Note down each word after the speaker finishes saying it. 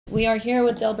We are here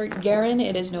with Delbert Guerin.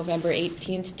 It is November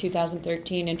 18th,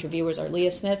 2013. Interviewers are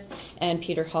Leah Smith and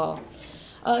Peter Hall.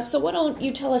 So why don't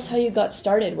you tell us how you got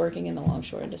started working in the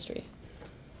longshore industry?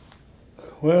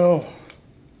 Well,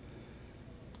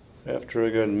 after I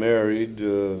got married,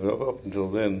 up until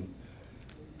then,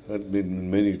 I'd been in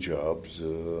many jobs,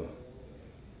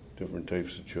 different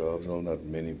types of jobs. Well, not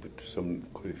many, but some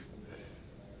quite.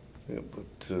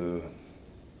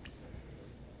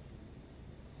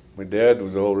 My dad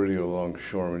was already a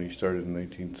longshoreman. He started in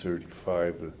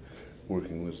 1935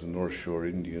 working with the North Shore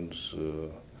Indians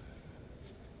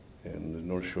and the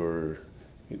North Shore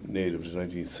natives in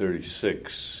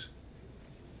 1936,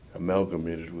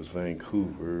 amalgamated with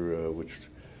Vancouver, which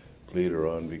later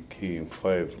on became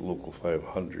Local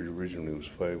 500. Originally it was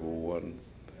 501.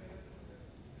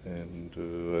 And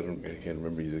I can't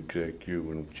remember the exact year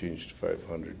when it changed to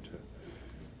 500.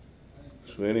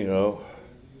 So anyhow,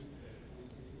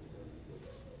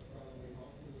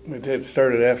 my dad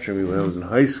started after me when I was in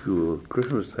high school.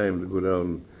 Christmas time to go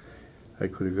down. I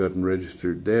could have gotten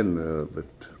registered then, but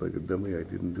like a dummy, I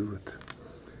didn't do it.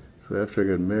 So after I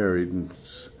got married in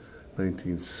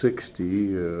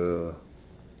 1960,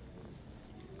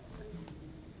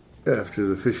 after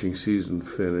the fishing season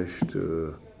finished,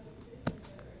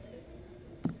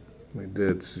 my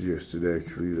dad suggested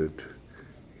actually that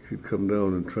he should come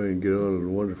down and try and get out on the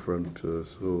waterfront.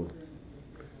 So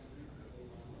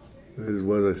as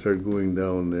I started going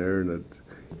down there, and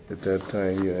at that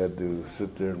time you had to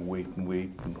sit there and wait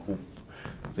and hope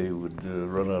they would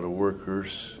run out of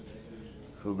workers.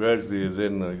 So gradually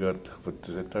then I got, but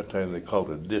at that time they called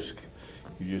it a disc.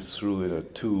 You just threw in a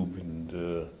tube, and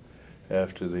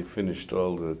after they finished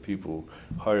all the people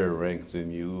higher ranked than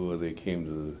you, they came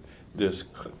to the disc.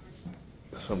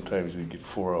 Sometimes we'd get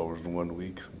 4 hours in 1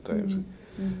 week, sometimes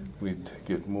we'd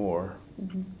get more.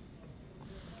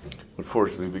 But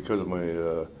fortunately, because of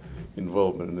my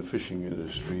involvement in the fishing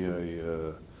industry, I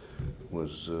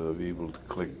was able to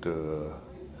collect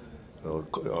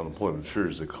unemployment, sure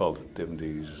as they called it them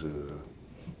days.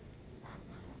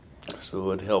 So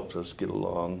it helped us get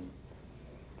along.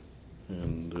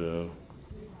 And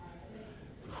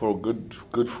before good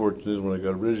fortune is when I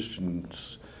got registered in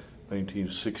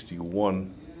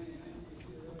 1961.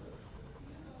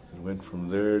 It went from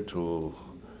there till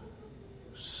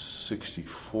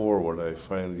 64 when I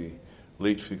finally,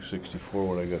 late 64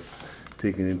 when I got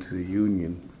taken into the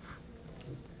union.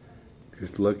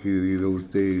 Just luckily those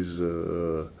days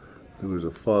there was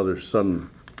a father-son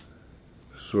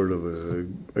sort of a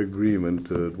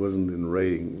agreement. It wasn't in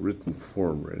written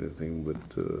form or anything,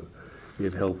 but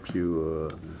it helped you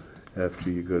after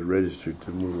you got registered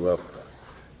to move up.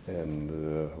 And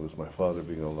with my father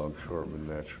being a longshoreman,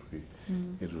 naturally,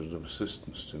 it was of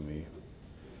assistance to me.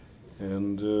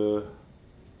 And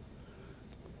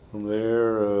from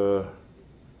there,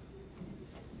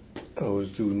 I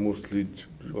was doing mostly,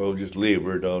 just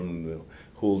labor down in the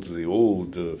holds of the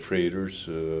old freighters.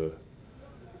 Oh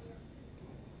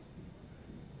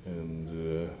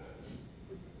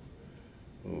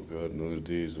God, in those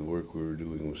days, the work we were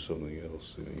doing was something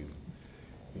else. I mean,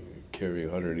 you carry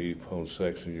 180-pound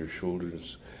sacks on your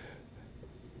shoulders,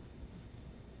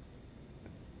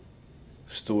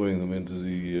 stowing them into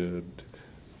the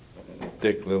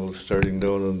deck level, starting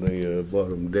down on the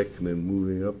bottom deck and then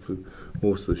moving up.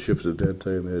 Most of the ships at that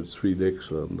time had 3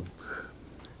 decks on them.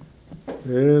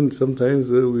 And sometimes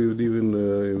we would even,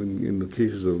 in the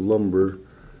cases of lumber,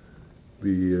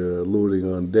 be loading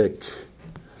on deck.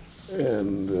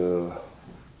 And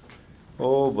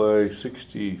by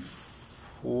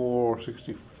 64,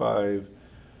 65,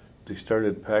 they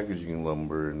started packaging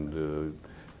lumber, and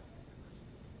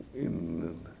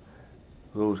in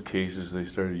those cases they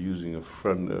started using a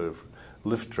front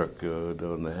lift truck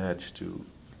down the hatch to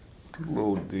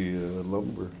load the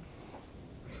lumber.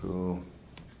 So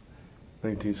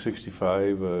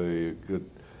 1965 I got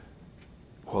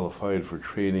qualified for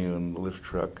training on the lift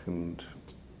truck and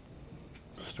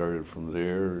started from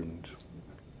there and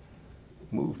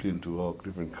moved into all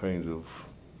different kinds of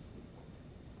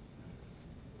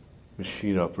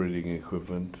machine operating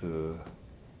equipment,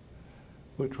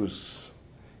 which was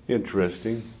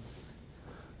interesting,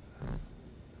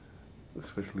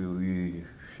 especially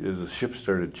as the ships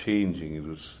started changing. It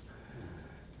was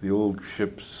the old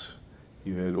ships.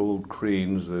 You had old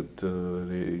cranes that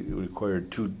they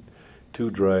required two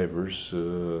drivers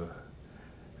and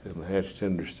the hatch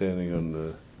tender standing on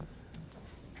the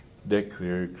deck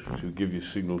there to give you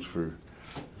signals for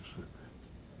if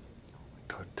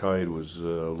the tide was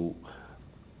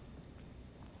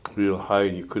real high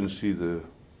and you couldn't see the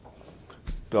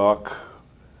dock,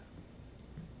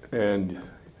 and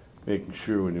making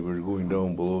sure when you were going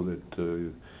down below that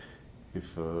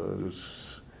if it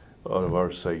was out of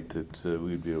our sight that he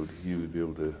would be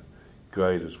able to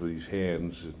guide us with his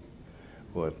hands and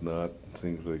whatnot, and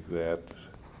things like that.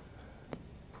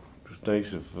 It was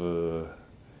nice if,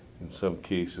 in some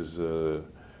cases,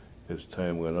 as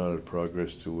time went on, it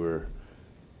progressed to where,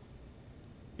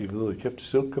 even though they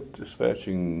still kept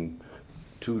dispatching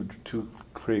two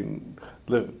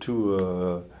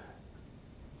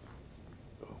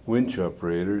winch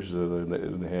operators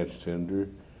in the hatch tender,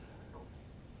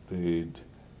 they'd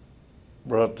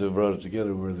brought it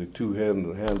together where the two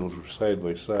handles were side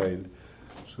by side,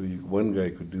 so one guy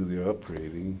could do the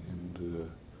operating,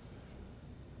 and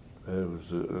that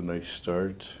was a nice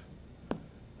start.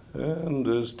 And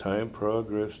as time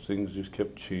progressed, things just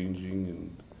kept changing,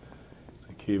 and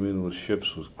they came in with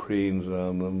ships with cranes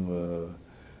on them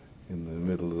in the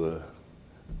middle of the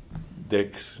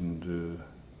decks, and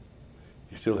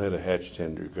you still had a hatch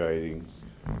tender guiding,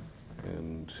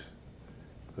 and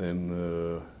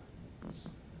then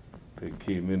they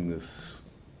came in with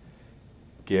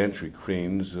gantry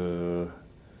cranes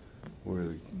where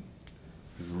they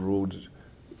rode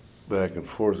back and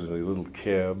forth in a little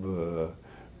cab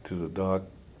to the dock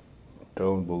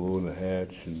down below in the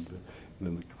hatch, and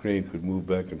then the crane could move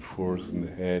back and forth in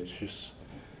the hatches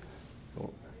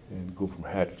and go from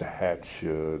hatch to hatch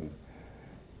in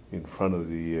front of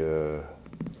the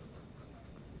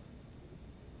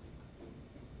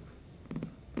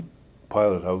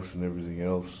pilot house and everything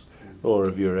else. Or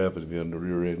if you happen to be on the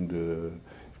rear end,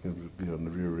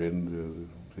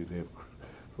 they'd have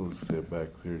those back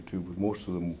there too. But most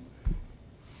of them,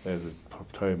 as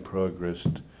time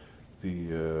progressed,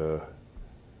 the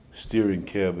steering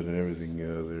cabin and everything,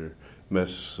 their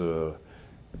mess room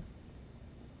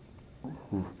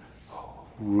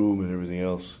and everything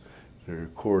else, their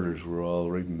quarters were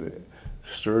all right in the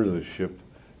stern of the ship,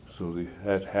 so the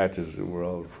hatches were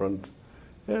all in front.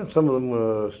 And some of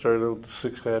them started out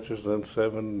 6 hatches, then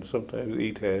 7, sometimes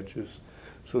 8 hatches.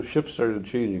 So ships started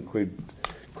changing quite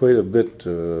a bit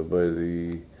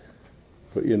into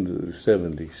the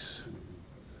 70s.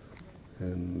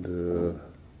 And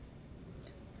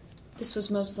this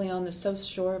was mostly on the South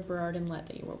Shore of Burrard Inlet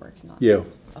that you were working on? Yeah,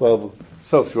 well,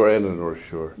 South Shore and the North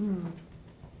Shore.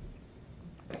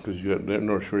 Because you got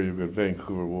North Shore, you've got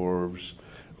Vancouver Wharves,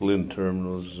 Lynn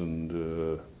Terminals,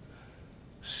 and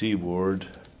Seaboard.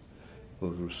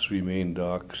 Those were 3 main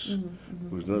docks. There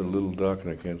was another little dock,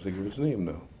 and I can't think of its name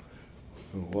now. I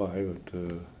don't know why, but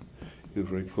it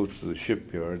was right close to the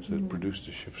shipyards that produced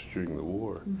the ships during the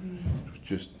war. It was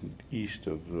just east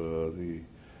of the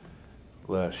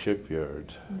last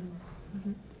shipyard.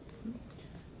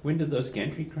 When did those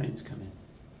gantry cranes come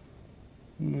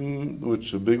in?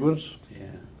 Which, the big ones?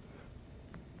 Yeah.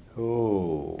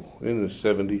 Oh, in the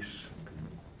 70s.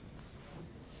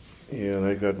 And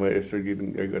I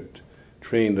got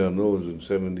trained on those in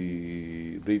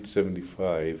late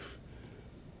 75.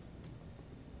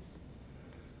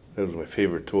 That was my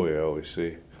favorite toy, I always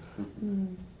say.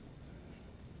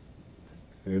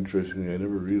 Interestingly, I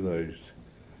never realized,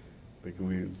 like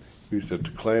we used to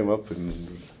climb up, and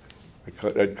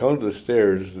I'd count the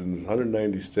stairs and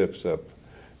 190 steps up.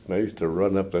 And I used to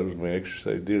run up, that was my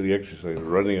daily exercise,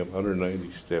 running up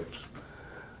 190 steps.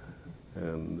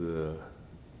 And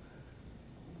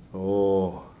I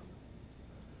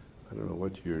don't know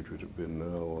what year it would have been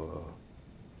now.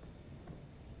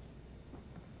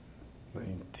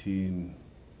 Between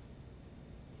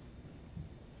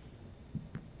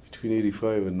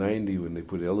 85 and 90 when they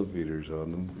put elevators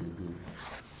on them.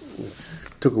 Which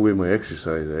took away my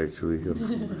exercise, actually,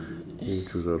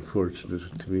 which was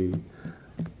unfortunate to me.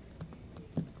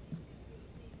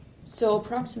 So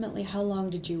approximately how long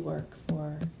did you work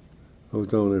for? I was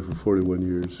down there for 41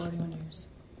 years. 41 years.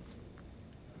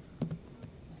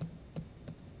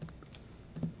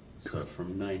 So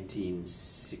from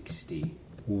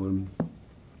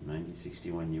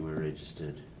 1961 you were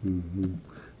registered. I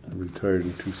retired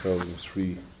in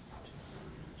 2003.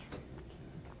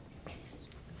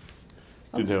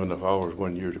 Didn't have enough hours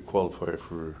one year to qualify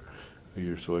for a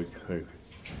year, so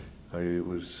I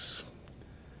was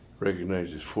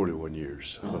recognized as 41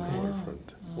 years on the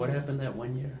waterfront. What happened that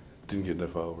one year? Didn't get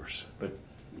enough hours. But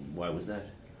why was that?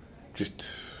 Just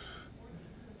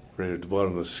right at the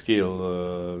bottom of the scale,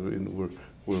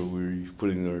 where we were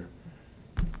putting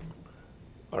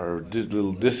our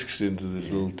little discs into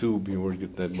this little tube, you weren't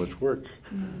getting that much work.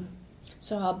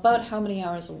 So about how many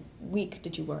hours a week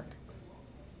did you work?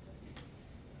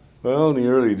 Well, in the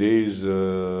early days, 5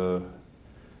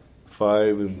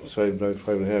 and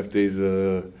 5.5 days,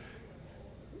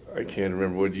 I can't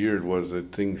remember what year it was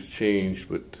that things changed,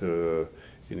 but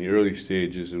in the early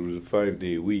stages it was a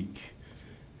 5-day week,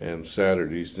 and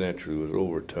Saturdays naturally was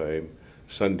overtime.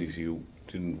 Sundays you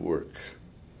didn't work.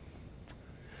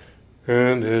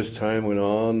 And as time went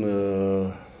on,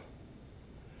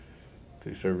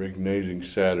 they started recognizing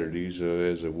Saturdays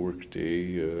as a work day,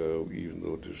 even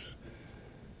though there's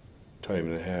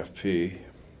time and a half pay.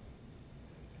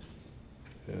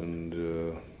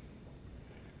 And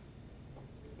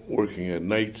working at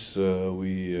nights,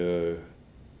 we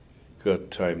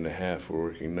got time and a half for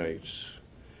working nights.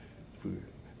 If we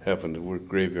happened to work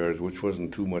graveyards, which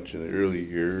wasn't too much in the early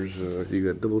years,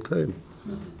 you got double time.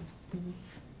 Mm-hmm.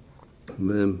 And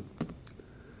then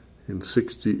in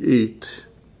 '68,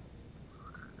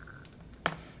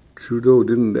 Trudeau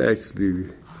didn't actually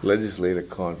legislate a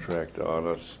contract on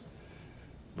us,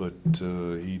 but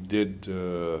he did,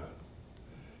 in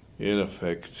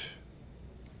effect,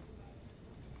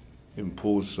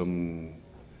 impose some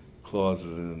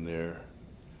clauses in there,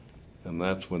 and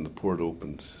that's when the port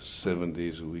opened 7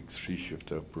 days a week,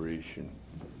 3-shift operation.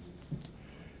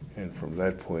 And from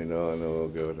that point on, oh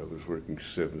God, I was working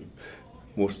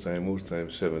most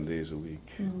times 7 days a week.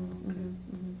 Mm-hmm.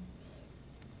 Mm-hmm.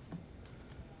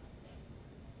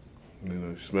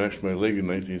 And I smashed my leg in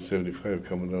 1975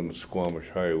 coming down the Squamish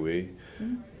Highway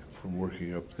from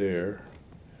working up there.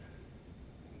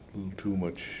 A little too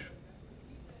much.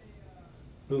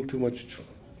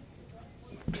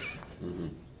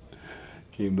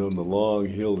 Came down the long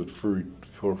hill at Furry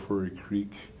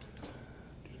Creek,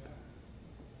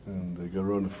 and I got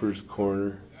around the first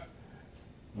corner,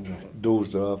 and I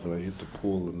dozed off, and I hit the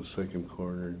pole in the second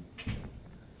corner.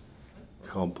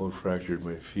 Compound fractured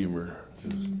my femur. I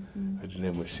didn't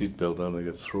have my seatbelt on. I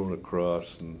got thrown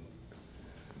across and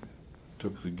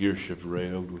took the gear shift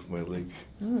right out with my leg.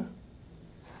 Mm.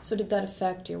 So did that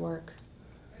affect your work?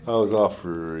 I was off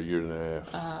for a year and a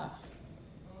half. Ah.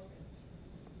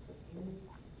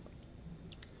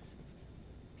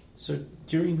 So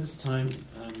during this time,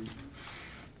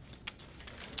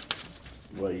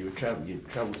 well, you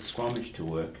traveled to Squamish to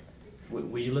work.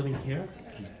 Were you living here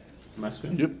in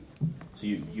Musqueam? Yep. So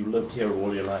you lived here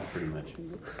all your life, pretty much.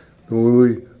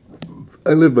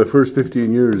 I lived my first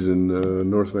 15 years in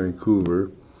North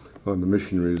Vancouver on the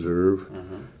Mission Reserve.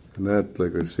 And that,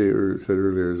 like I said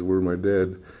earlier, is where my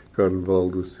dad got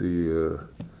involved with the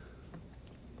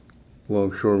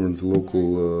longshoremen's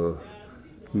local.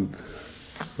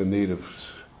 The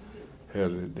natives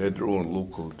had their own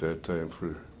local at that time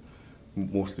for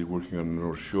mostly working on the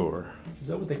North Shore. Is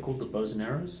that what they called the bows and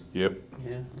arrows? Yep.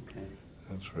 Yeah. Okay.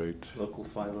 That's right. Local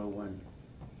 501.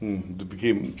 It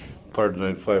became part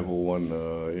of 501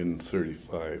 in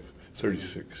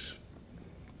 36.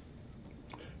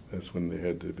 That's when they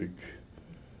had the big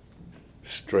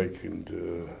strike and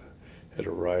had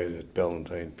a riot at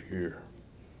Ballantyne Pier.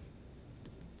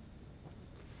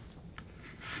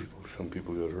 Some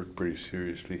people got hurt pretty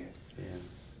seriously. Yeah.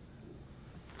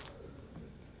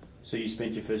 So you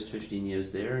spent your first 15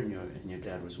 years there, and your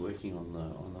dad was working on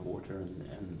the water, and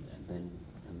then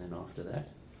after that.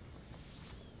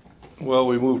 Well,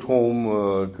 we moved home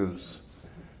because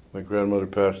my grandmother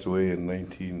passed away in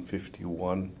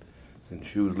 1951, and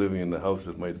she was living in the house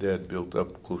that my dad built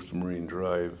up close to Marine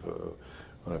Drive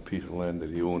on a piece of land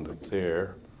that he owned up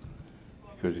there,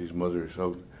 because his mother's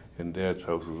house and dad's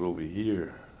house was over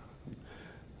here,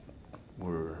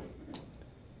 where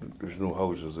there's no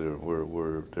houses there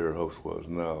where their house was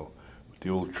now. But the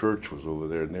old church was over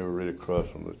there, and they were right across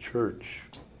from the church.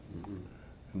 Mm-hmm.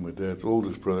 And my dad's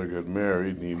oldest brother got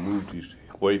married, and he moved his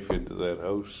wife into that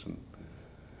house. And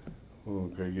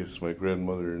I guess my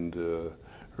grandmother and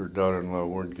her daughter-in-law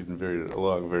weren't getting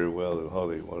along very well, and how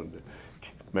they wanted to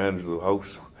manage the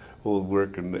household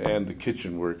work and the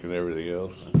kitchen work and everything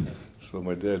else. Okay. So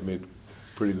my dad made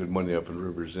pretty good money up in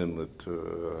Rivers Inlet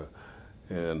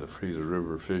and the Fraser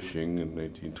River fishing in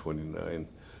 1929.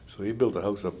 So he built a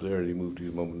house up there, and he moved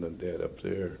his mom and dad up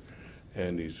there,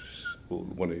 and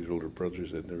one of his older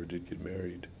brothers that never did get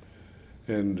married.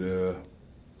 And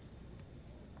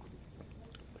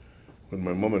when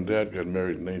my mom and dad got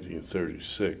married in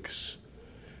 1936,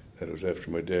 that was after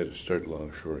my dad had started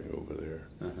longshoring over there.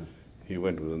 Uh-huh. He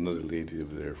went with another lady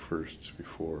over there first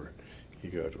before he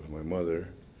got with my mother.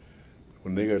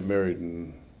 When they got married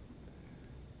in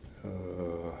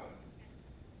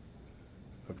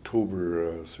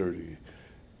October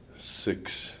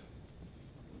 36,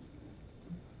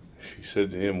 she said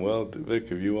to him, "Well,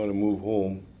 Vic, if you want to move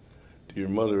home to your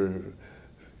mother,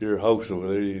 your house over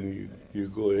there, you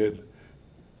go ahead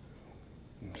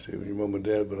and stay with your mom and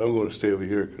dad, but I'm going to stay over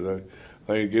here because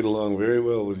I get along very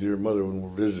well with your mother when we're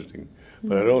visiting.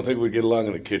 but I don't think we'd get along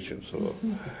in the kitchen. So,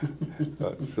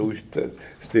 so we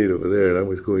stayed over there, and I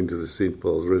was going to the St.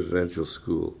 Paul's residential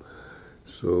school.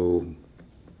 So,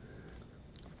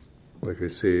 like I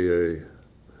say,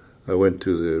 I went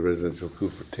to the residential school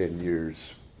for 10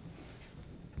 years.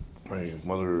 My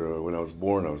mother, when I was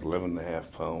born, I was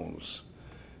 11.5 pounds,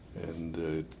 and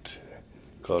it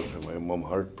caused my mom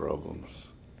heart problems.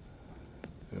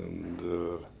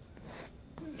 And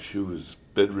she was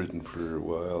bedridden for a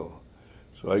while,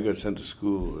 so I got sent to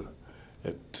school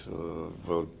at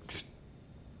about just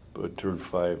I turned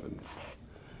 5 in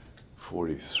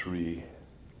 43.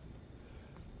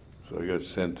 So I got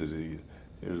sent to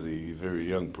as a very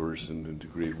young person into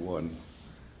grade 1,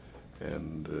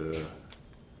 and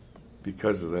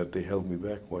because of that, they held me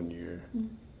back 1 year.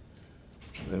 And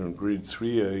then in grade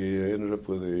 3, I ended up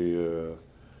with a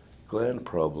gland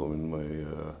problem in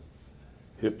my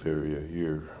hip area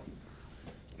here,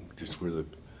 just where the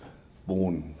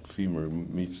bone femur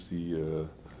meets the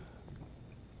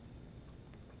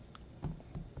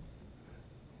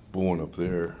bone up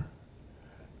there.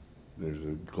 There's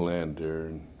a gland there,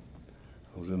 and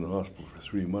I was in the hospital for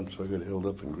 3 months, so I got held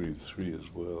up in grade 3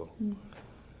 as well.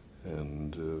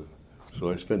 And so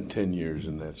I spent 10 years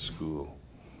in that school.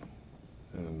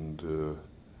 And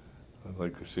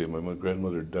like I say, my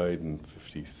grandmother died in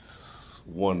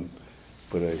 51,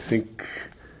 but I think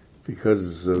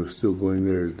because I was still going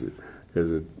there to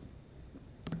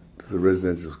the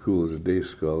residential school as a day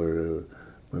scholar,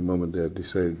 my mom and dad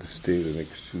decided to stay the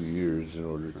next 2 years in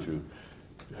order to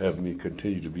have me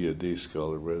continue to be a day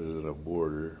scholar rather than a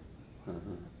boarder.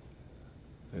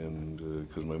 And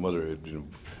because my mother had been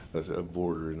a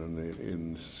boarder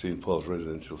in St. Paul's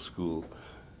residential school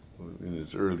in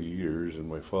its early years, and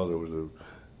my father was a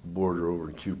boarder over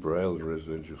in Cooper Island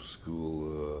residential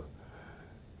school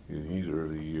in his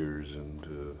early years, and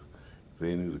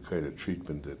they knew the kind of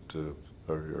treatment that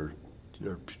our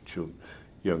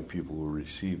young people were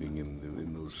receiving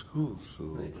in those schools.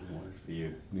 So they didn't want it for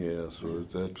you. Yeah, so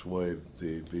that's why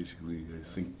they basically, I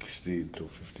think, stayed until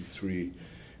 53.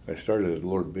 I started at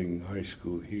Lord Byng High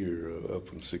School here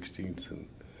up on 16th and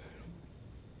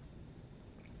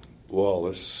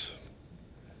Wallace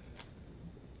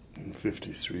in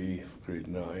 53, grade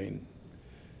 9,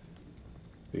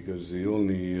 because the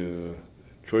only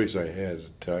choice I had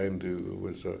at the time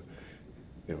was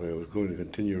if I was going to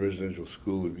continue residential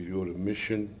school, would be to go to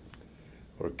Mission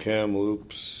or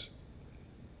Kamloops,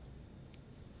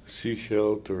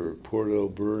 Seashelt or Port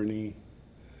Alberni,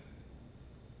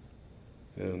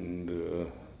 and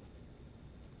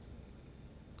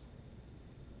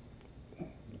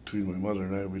between my mother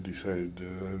and I, we decided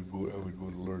I would go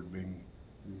to Lord Byng,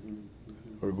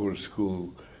 or go to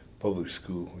school, public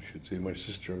school, I should say. My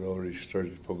sister had already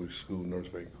started public school in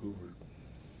North Vancouver.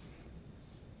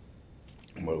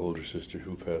 My older sister,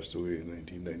 who passed away in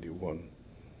 1991.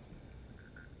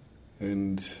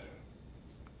 And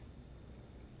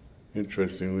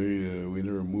interestingly, we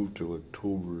never moved till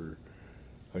October,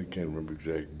 I can't remember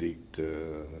exact date,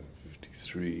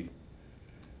 53.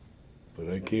 But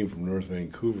I came from North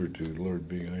Vancouver to Lord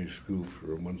Byng High School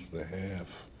for a month and a half,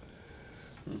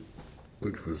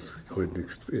 which was quite an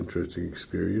interesting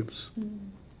experience.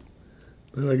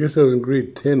 And I guess I was in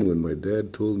grade 10 when my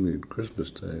dad told me at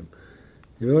Christmas time,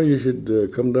 you know, you should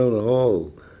come down the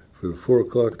hall for the 4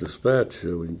 o'clock dispatch.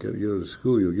 When you get out of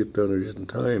school, you'll get down there just in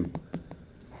time.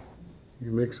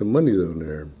 You make some money down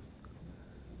there.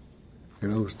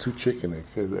 And I was too chicken.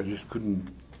 I just couldn't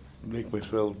make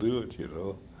myself do it, you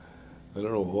know. I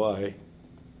don't know why.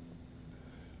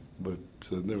 But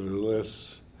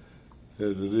nevertheless,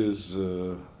 as it is,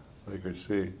 like I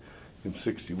say, in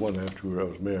 61, after I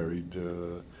was married,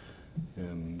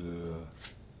 and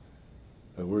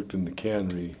I worked in the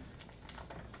cannery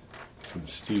in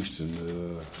Steveston,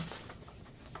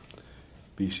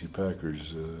 BC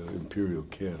Packers Imperial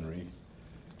Cannery,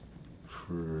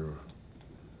 for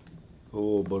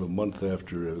about a month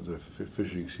after the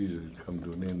fishing season had come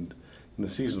to an end. And the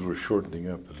seasons were shortening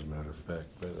up, as a matter of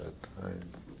fact, by that time.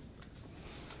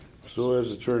 So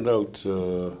as it turned out,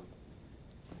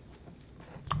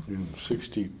 in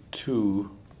 62,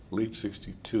 late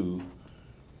 62,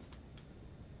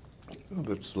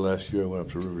 that's the last year I went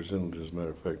up to Rivers Inlet, as a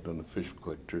matter of fact, on the fish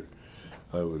collector.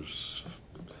 I was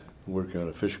working on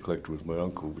a fish collector with my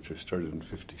uncle, which I started in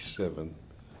 57.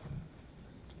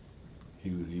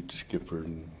 He'd skipper,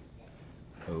 and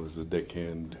I was the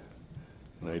deckhand,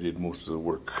 and I did most of the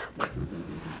work.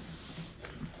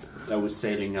 That was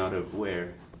sailing out of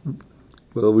where?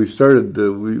 Well, we started,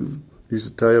 we used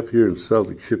to tie up here in Salt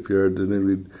Lake Shipyard, and then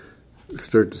we'd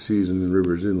start the season in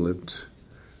Rivers Inlet,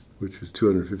 which is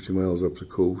 250 miles up the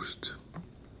coast.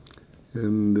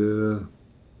 And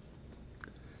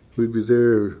we'd be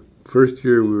there. First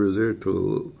year we were there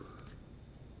till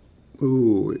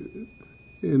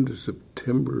end of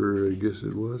September, I guess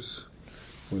it was,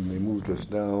 when they moved us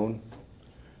down,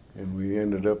 and we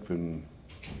ended up in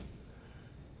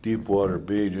Deepwater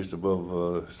Bay, just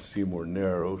above Seymour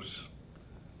Narrows.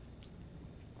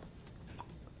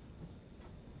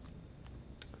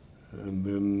 And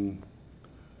then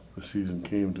the season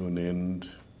came to an end,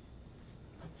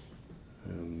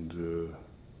 and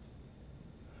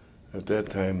at that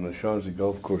time the Chauncey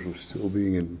Golf Course was still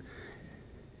being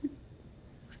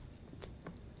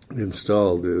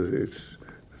installed. The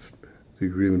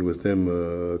agreement with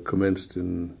them commenced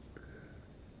in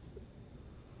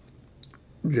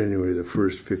January the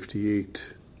 1st,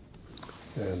 58,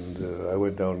 and I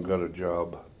went down and got a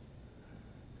job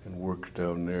and worked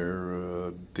down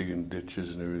there, digging ditches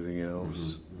and everything else.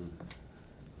 Mm-hmm.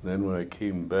 Then when I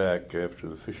came back after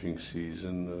the fishing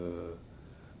season,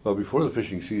 before the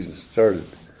fishing season started,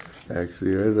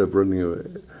 actually, I ended up running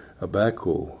a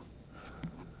backhoe,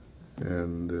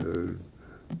 and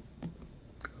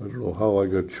I don't know how I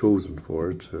got chosen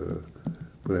for it,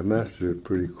 but I mastered it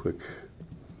pretty quick.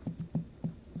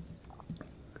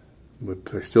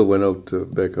 But I still went out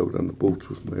back out on the boats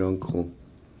with my uncle.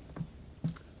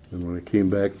 And when I came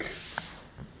back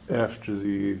after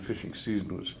the fishing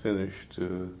season was finished,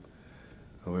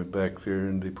 I went back there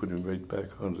and they put me right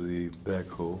back onto the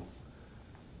backhoe.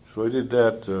 So I did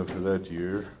that for that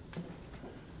year.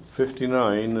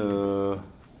 59,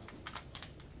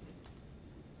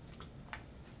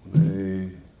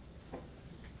 when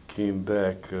I came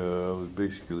back, I was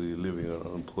basically living on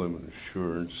unemployment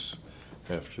insurance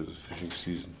after the fishing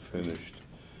season finished.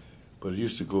 But it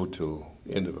used to go till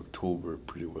end of October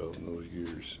pretty well in those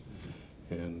years.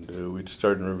 And we'd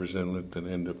start in Rivers Inlet and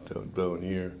end up down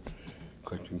here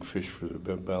collecting fish for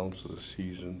the balance of the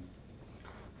season.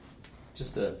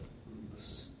 This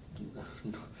is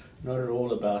not at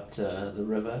all about the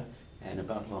river and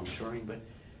about longshoring, but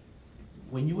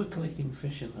when you were collecting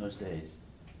fish in those days,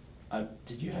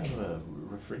 did you have a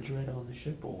refrigerator on the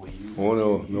ship, or were you? Oh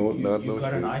no, not you those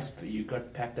got days. an ice. You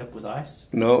got packed up with ice.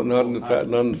 No, not in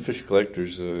the fish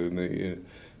collectors. In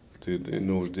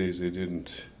those days, they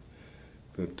didn't.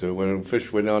 But when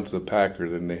fish went down to the packer,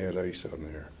 then they had ice on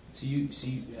there. So you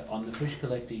on the fish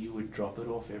collector, you would drop it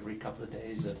off every couple of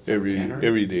days at some every cannery?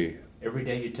 every day. Every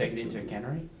day you'd take it into a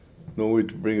cannery? No,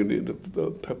 we'd bring it in.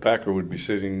 The packer would be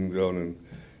sitting down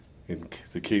in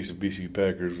the case of BC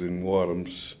Packers in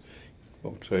Wadham's.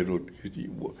 Outside,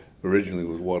 originally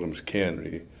was Wadham's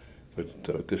Cannery, but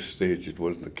at this stage it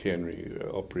wasn't a cannery,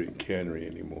 operating cannery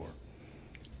anymore.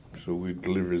 So we'd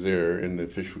deliver there, and the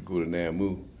fish would go to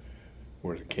Namu,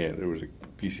 where there was a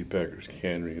BC Packers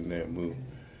Cannery in Namu,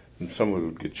 and some of it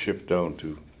would get shipped down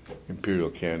to Imperial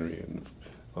Cannery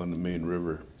on the main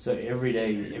river. So every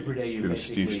day you're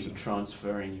basically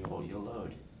transferring your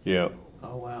load. Yeah.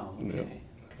 Oh wow. Okay. Yeah.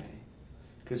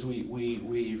 Because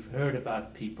we've heard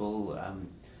about people,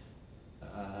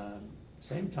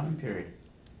 same time period.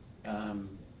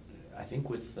 I think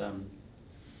with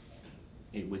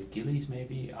Gillies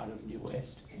maybe out of New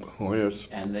West. Oh yes.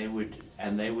 And they would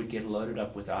get loaded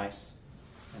up with ice,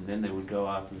 and then they would go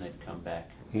out and they'd come back.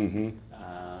 Mm-hmm.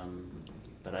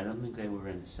 But I don't think they were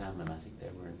in salmon. I think they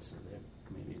were in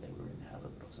maybe they were in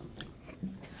halibut or something.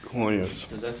 Oh yes.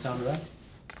 Does that sound right?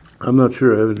 I'm not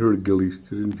sure. I haven't heard of Gillies. I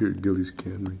didn't hear Gillies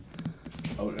Cannery.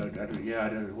 Oh,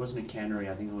 it wasn't a cannery.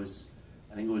 I think it was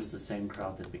the same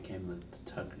crowd that became the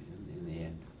tug in the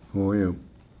end. Oh yeah.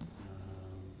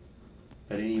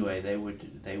 But anyway, they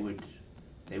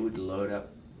would load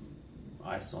up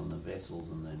ice on the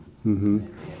vessels and then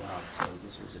they'd head out. So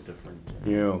this was a different.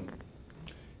 Yeah,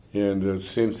 and the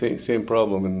same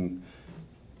problem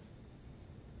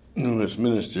in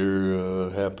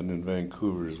Westminster happened in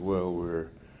Vancouver as well,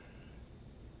 where.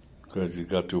 Because it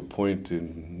got to a point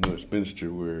in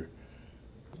Westminster where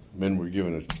men were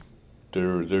given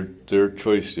their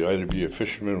choice to either be a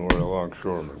fisherman or a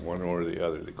longshoreman, one or the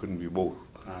other. They couldn't be both.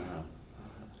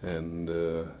 And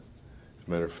as a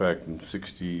matter of fact, in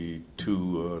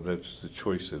 '62, that's the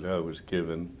choice that I was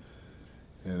given.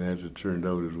 And as it turned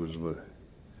out, it was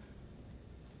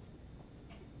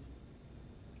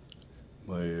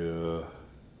my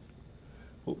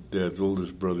dad's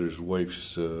oldest brother's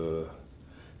wife's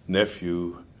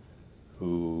nephew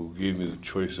who gave me the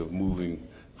choice of moving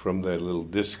from that little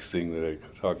disc thing that I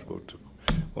talked about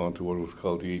onto what was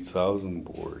called the 8,000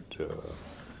 board.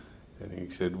 And he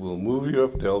said, "We'll move you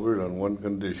up, Delbert, on one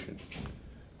condition,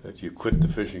 that you quit the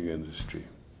fishing industry.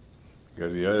 You got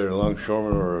to be either a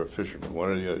longshoreman or a fisherman, one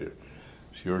or the other.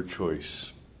 It's your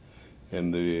choice."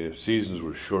 and the seasons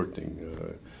were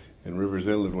shortening. In Rivers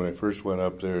Inlet, when I first went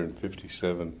up there in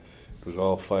 '57, it was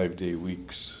all 5-day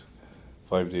weeks,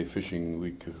 5-day fishing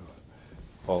week,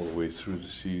 all the way through the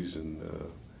season,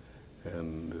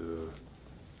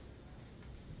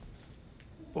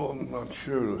 well, I'm not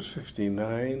sure, it was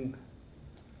 '59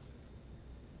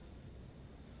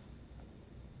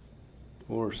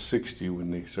 or '60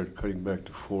 when they started cutting back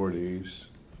to 4 days.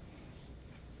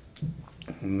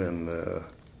 And then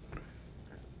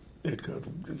it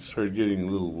started getting a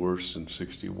little worse in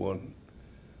 '61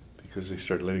 because they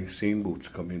started letting seine boats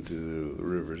come into the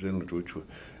Rivers Inlet, which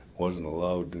wasn't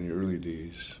allowed in the early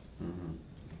days. Mm-hmm.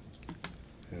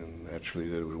 And naturally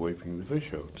that was wiping the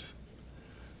fish out.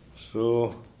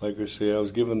 So, like I say, I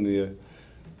was given the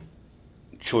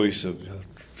choice of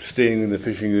staying in the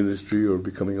fishing industry or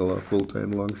becoming a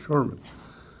full-time longshoreman.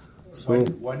 So,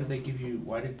 why did they give you?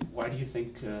 Why do you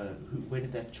think? Where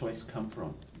did that choice come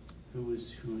from? Why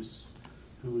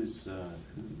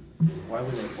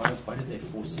did they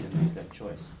force you to make that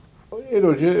choice? it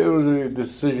was a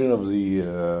decision of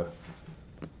the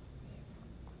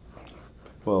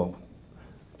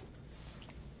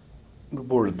the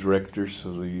board of directors,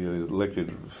 of the elected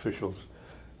officials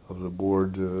of the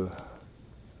board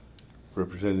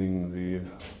representing the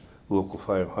local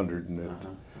 500 in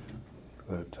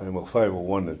that time. Well,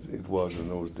 501 it was in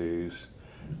those days,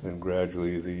 and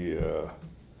gradually the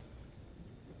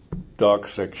dock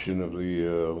section of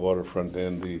the waterfront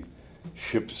and the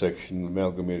ship section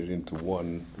amalgamated into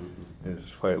one. And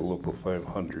it's local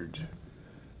 500,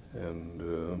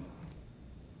 and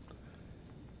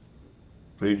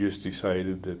they just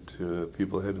decided that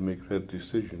people had to make that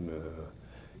decision. You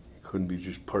couldn't be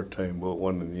just part-time about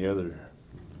one and the other.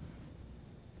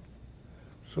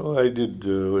 So I did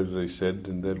as I said,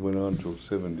 and that went on till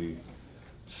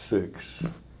 '76.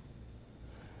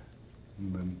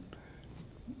 And then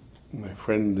my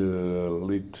friend,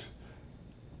 late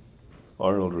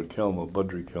Arnold Riquelme, Bud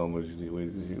Riquelme was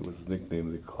the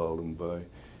nickname they called him by.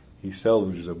 He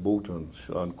salvaged a boat on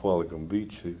Qualicum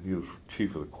Beach. He was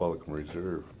chief of the Qualicum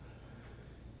Reserve.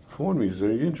 Phoned me, he said,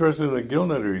 "Are you interested in a gill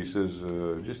netter?" He says,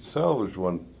 "Just salvaged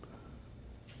one."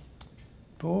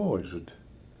 Oh, I said,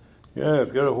 "Yeah,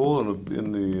 it's got a hole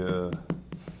in the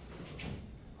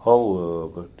hull,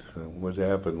 but what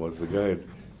happened was the guy had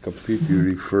completely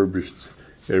refurbished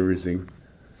everything,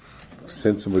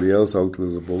 sent somebody else out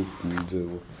with the boat,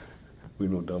 and we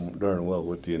know darn well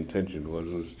what the intention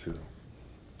was to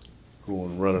go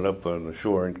and run it up on the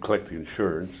shore and collect the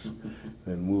insurance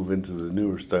and move into the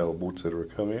newer style boats that were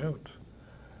coming out."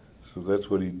 So that's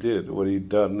what he did, what he'd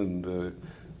done, and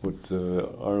what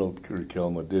Arnold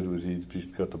Riquelme did was he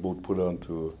just got the boat put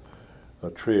onto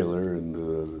a trailer, and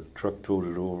the truck towed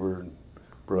it over and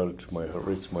brought it to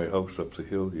right to my house up the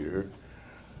hill here.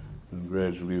 And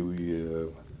gradually we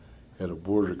had a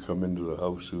boarder come into the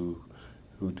house who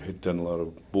had done a lot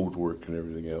of boat work and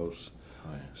everything else.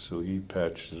 Oh, yeah. So he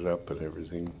patched it up and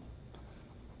everything.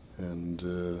 And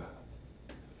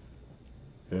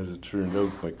as it turned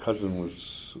out, my cousin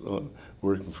was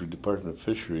working for the Department of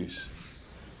Fisheries,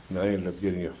 and I ended up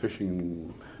getting a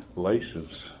fishing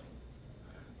license.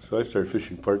 So I started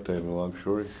fishing part-time and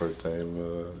longshoring part-time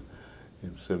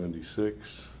in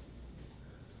 '76.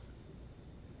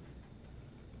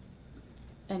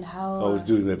 And how... I was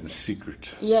doing that in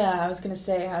secret. Yeah, I was going to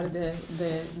say, how did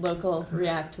the local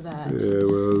react to that? Yeah,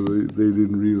 well, they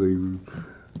didn't really...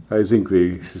 I think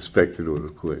they suspected what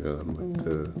was going on, but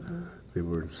they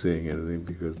weren't saying anything,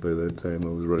 because by that time I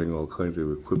was running all kinds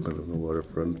of equipment on the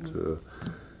waterfront,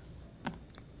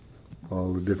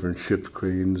 all the different ship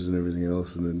cranes and everything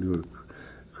else, and the newer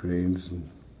cranes and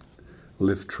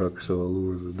lift trucks all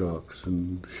over the docks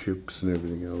and ships and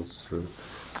everything else,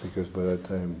 because by that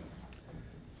time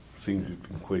things had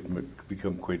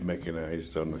become quite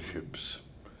mechanized on the ships.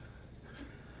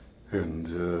 And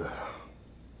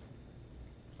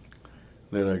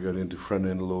then I got into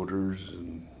front-end loaders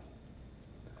and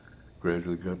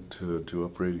gradually got to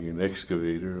operating an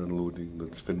excavator, unloading.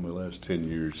 That's been my last 10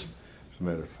 years, as a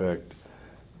matter of fact,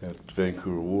 at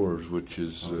Vancouver Wharves, which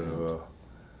is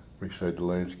beside the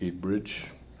Lionsgate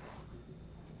Bridge.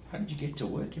 How did you get to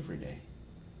work every day?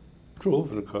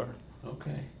 Drove in a car.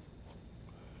 Okay.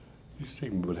 It used to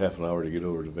take me about half an hour to get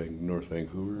over to North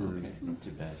Vancouver. Okay, not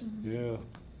too bad. Yeah.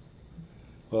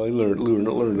 Well, I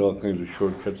learned all kinds of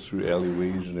shortcuts through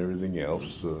alleyways and everything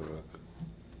else.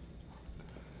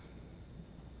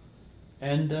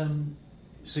 And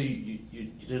so you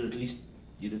did at least,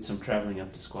 you did some traveling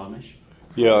up to Squamish?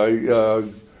 Yeah, I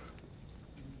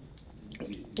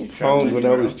You found when I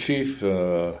anywhere was else? chief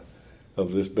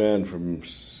of this band from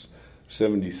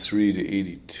 '73 to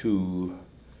 '82,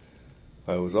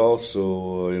 I was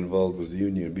also involved with the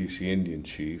Union of BC Indian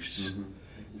Chiefs. Mm-hmm.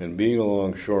 And being a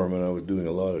longshoreman, I was doing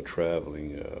a lot of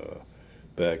traveling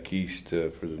back east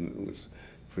for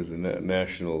the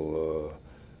national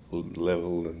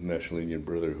level, the National Indian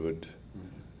Brotherhood.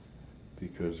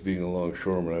 Because being a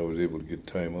longshoreman, I was able to get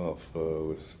time off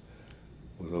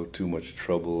without too much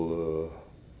trouble.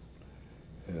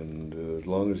 And as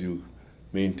long as you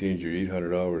maintained your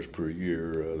 800 hours per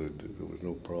year, there was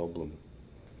no problem.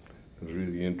 It was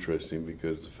really interesting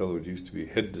because the fellow who used to be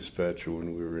head dispatcher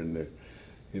when we were in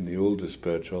the old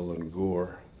dispatch, all in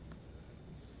Gore.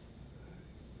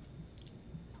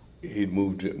 He'd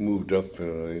moved up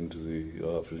into the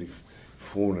office. He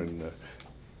phoned and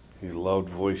his loud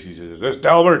voice. He says, "That's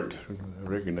Delbert." I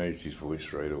recognized his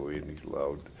voice right away, and he's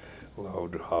loud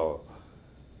howl.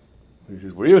 He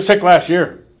says, "Were you sick last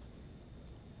year?"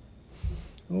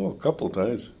 "Oh, a couple of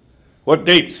times." "What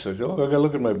dates?" I said, "Oh, I got to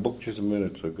look at my book just a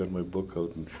minute." So I got my book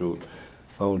out and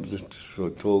found it. So I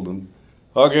told him,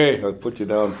 "Okay, I'll put you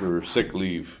down for sick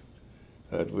leave.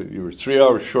 You were 3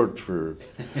 hours short for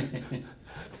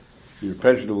your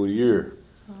pensionable year.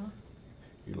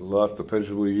 You lost the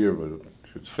pensionable year, but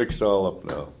it's fixed all up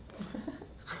now."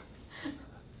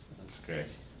 That's great.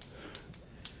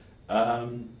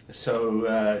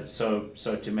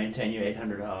 So to maintain your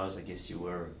 800 hours, I guess you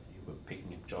were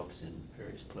picking up jobs in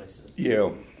various places.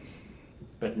 Yeah.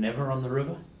 But never on the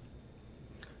river?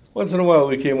 Once in a while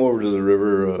we came over to the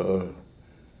river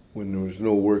when there was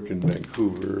no work in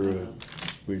Vancouver.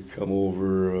 We'd come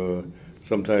over.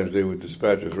 Sometimes they would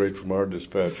dispatch us right from our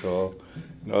dispatch hall.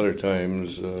 And other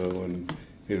times when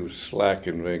it was slack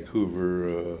in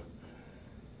Vancouver,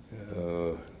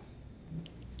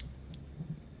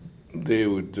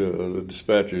 the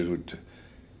dispatchers would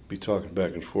be talking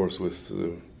back and forth with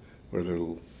where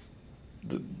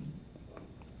the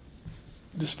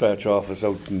dispatch office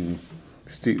out in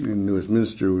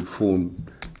Westminster would phone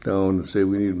down and say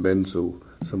we need men, so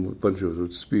a bunch of us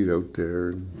would speed out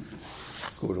there and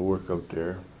go to work out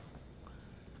there.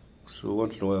 So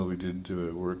once in a while we did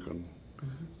work on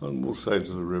both sides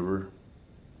of the river.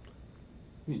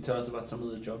 Can you tell us about some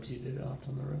of the jobs you did out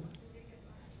on the river?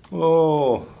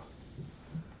 Oh,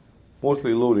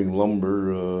 mostly loading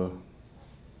lumber.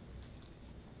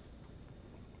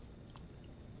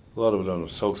 A lot of it on the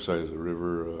south side of the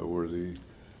river where the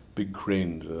big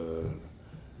cranes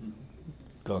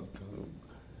dock,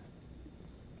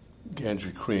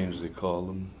 gantry cranes they call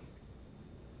them.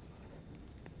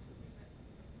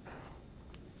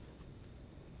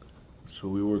 So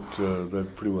we worked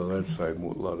that pretty well that side a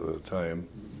lot of the time.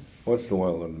 Once in a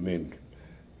while on the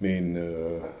main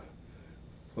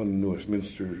on the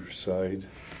Westminster side,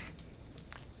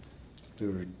 there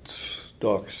were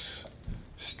docks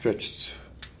stretched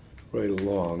right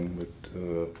along, but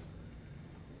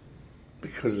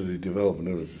because of the development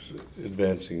that was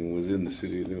advancing within the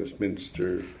city of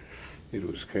Westminster, it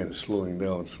was kind of slowing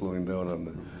down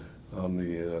on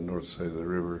the north side of the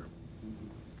river,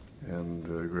 and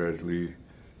gradually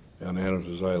on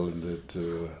Adams's Island,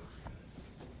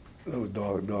 those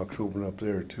docks opened up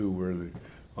there too, where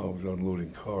I was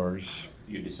unloading cars.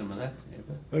 You did some of that,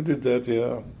 Eva? I did that,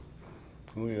 yeah.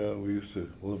 Oh yeah, we used to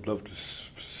love to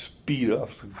speed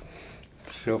off,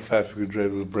 see how fast we could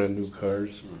drive those brand new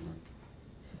cars. Mm-hmm.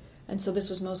 And so this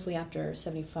was mostly after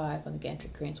 '75 when the gantry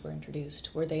cranes were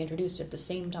introduced. Were they introduced at the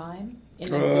same time in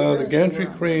Vancouver? The gantry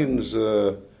cranes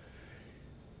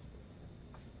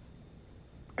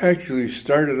actually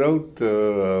started out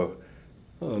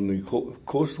on the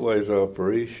coastwise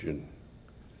operation,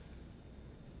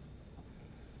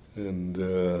 and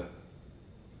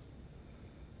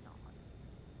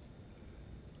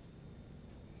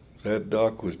that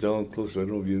dock was down close. I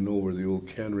don't know if you know where the old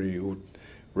cannery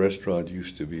restaurant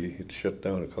used to be. It shut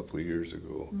down a couple of years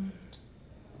ago. Mm.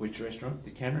 Which restaurant? The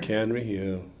Cannery? Cannery,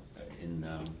 yeah.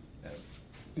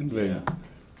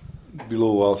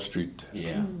 Below Wall Street.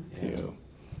 Yeah. Yeah.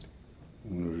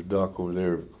 And there's a dock over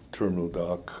there, terminal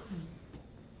dock.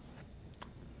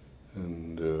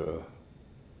 And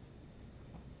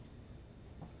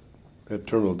that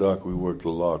terminal dock we worked a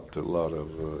lot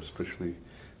of, especially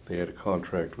they had a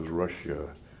contract with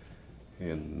Russia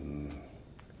in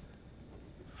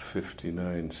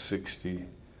 59, 60.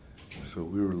 So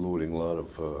we were loading a lot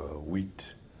of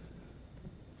wheat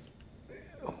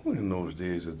in those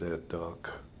days at that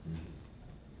dock.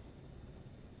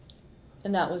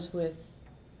 And that was with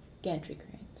gantry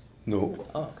cranes? No,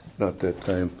 Oh, okay. not that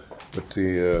time. But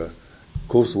the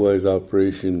coastwise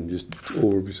operation just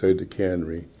over beside the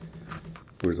cannery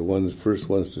were the first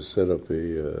ones to set up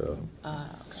a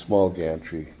small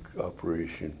gantry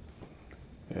operation.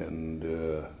 and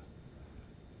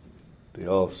they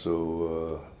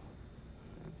also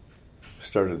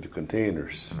started the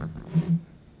containers.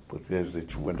 But as they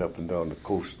went up and down the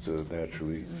coast,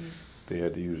 naturally, they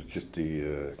had to use just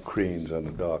the cranes on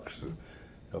the docks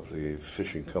of the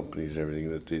fishing companies and everything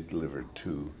that they delivered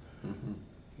to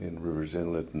in Rivers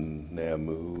Inlet and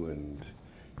Namu and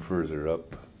further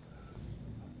up.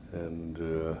 And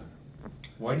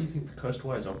why do you think the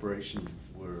coastwise operation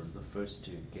were the first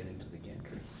to get into the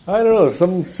gantry? I don't know.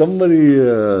 Somebody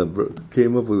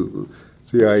came up with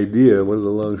the idea. One of the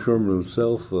longshoremen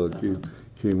himself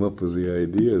came up with the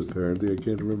idea. Apparently, I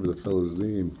can't remember the fellow's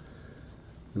name.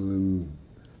 And then,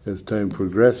 as time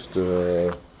progressed,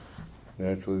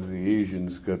 naturally the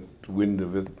Asians got wind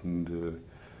of it, and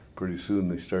pretty soon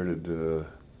they started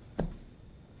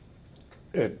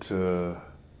at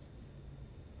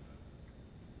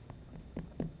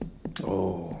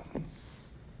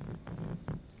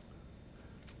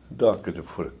dock at the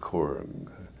foot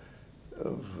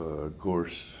of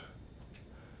Gorse.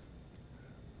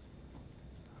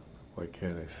 Why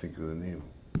can't I think of the name?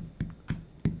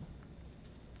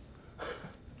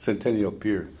 Centennial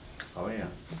Pier. Oh, yeah.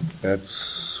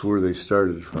 That's where they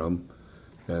started from.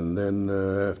 And then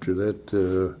after that,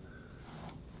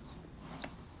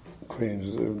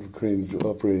 cranes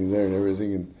operating there and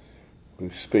everything, and the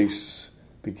space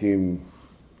became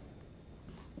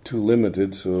too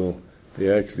limited, so they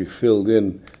actually filled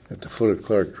in at the foot of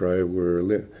Clark Drive where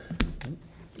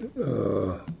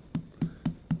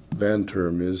Van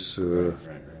Term is,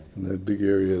 Right. in that big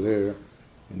area there.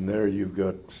 And there you've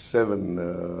got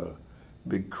 7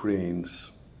 big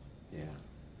cranes. Yeah.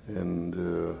 And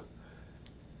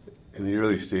in the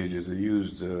early stages, they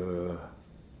used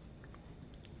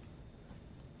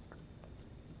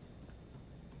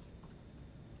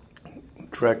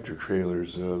tractor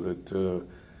trailers that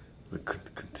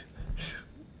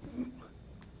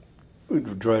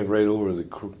would drive right over the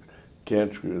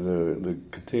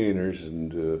containers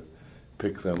and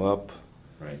pick them up,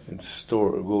 Right. and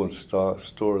store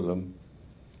them.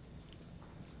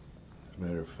 As a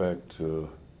matter of fact,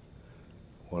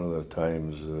 one of the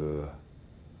times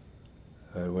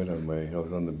I was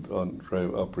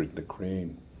operating the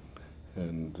crane,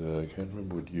 and I can't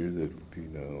remember what year that would be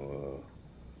now.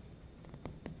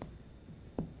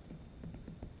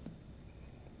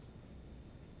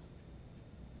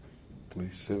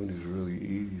 Late 70s, early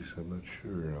 80s, I'm not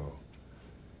sure now.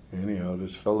 Anyhow,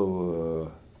 this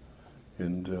fellow,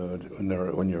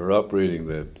 when you're operating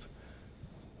that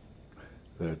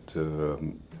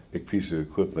piece of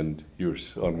equipment, you're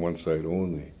on one side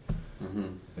only.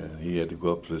 And he had to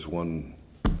go up this one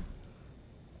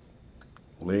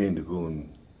lane to go and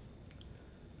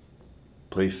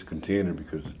place the container,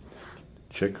 because the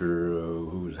checker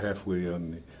who was halfway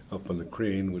up on the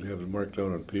crane would have it marked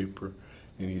down on paper,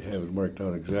 and he'd have it marked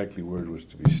down exactly where it was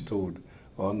to be stowed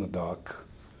on the dock,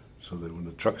 so that when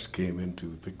the trucks came in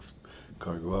to pick the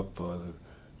cargo up,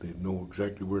 they'd know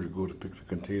exactly where to go to pick the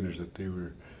containers that they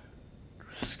were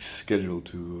scheduled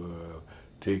to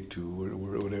take to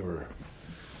whatever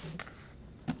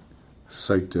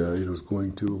site it was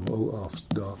going to off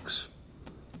the docks.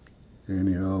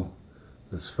 Anyhow,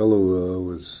 this fellow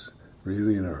was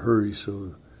really in a hurry,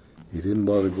 so he didn't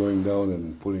bother going down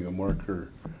and putting a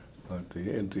marker at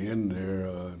the end there.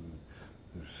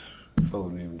 This fellow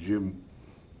named Jim,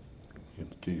 I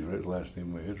can't get his last name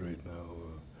in my head right now.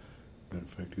 In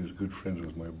fact, he was good friends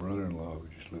with my brother-in-law, who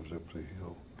just lives up the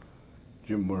hill,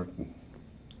 Jim Martin.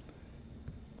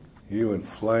 He went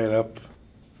flying up,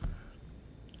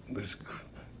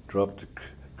 dropped the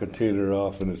container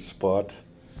off in its spot,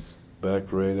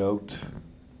 backed right out,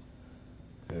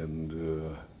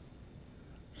 and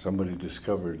somebody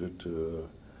discovered it. The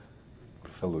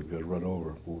fellow got run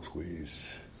over both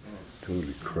ways,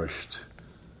 totally crushed.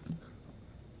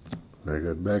 I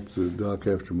got back to the dock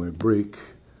after my break,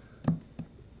 and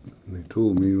they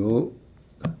told me, well,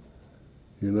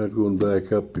 you're not going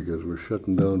back up because we're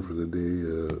shutting down for the day.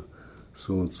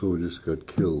 So-and-so just got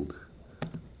killed. He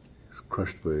was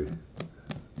crushed by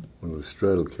one of the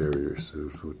straddle carriers,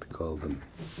 is what they called them.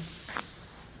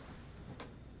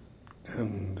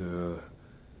 And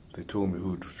they told me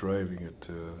who was driving it,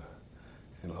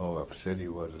 and how upset he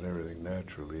was and everything,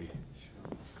 naturally.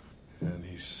 And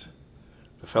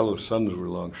the fellow's sons were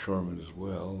longshoremen as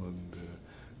well, and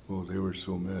they were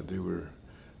so mad. They were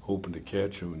hoping to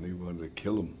catch him, and they wanted to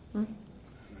kill him.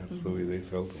 That's the way they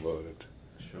felt about it.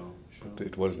 Sure. But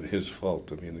it wasn't his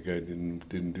fault. I mean, the guy didn't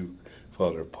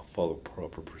follow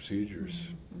proper procedures.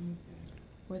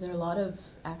 Were there a lot of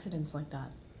accidents like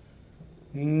that?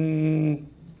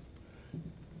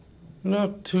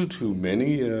 Not too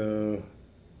many.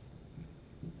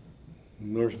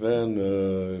 North Van,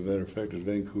 matter of fact, at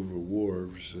Vancouver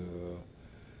Wharves,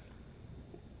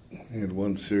 he had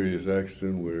one serious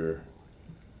accident where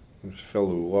this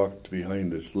fellow walked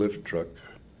behind this lift truck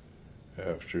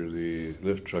after the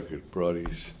lift truck had brought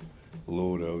his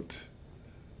load out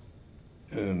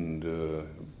and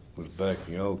was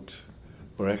backing out,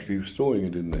 or actually he was stowing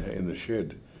it in the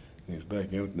shed. And he was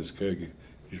backing out, and this guy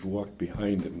just walked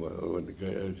behind him when the guy,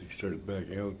 as he started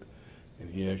backing out, and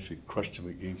he actually crushed him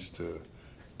against a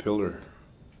pillar.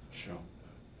 Sure.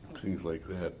 Things like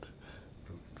that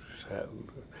just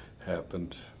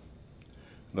happened.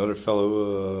 Another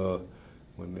fellow,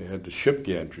 when they had the ship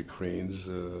gantry cranes,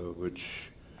 which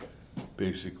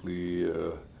basically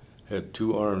had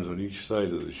two arms on each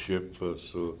side of the ship,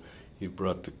 so he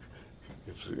brought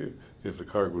if the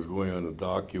cargo was going on the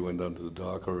dock, you went onto the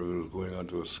dock, or if it was going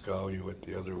onto a scow, you went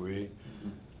the other way.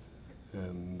 Mm-hmm.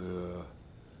 And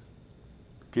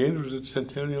Gaines was at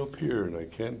Centennial Pier, and I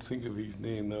can't think of his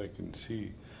name now. I can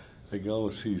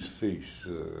almost see his face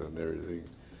and everything.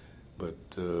 But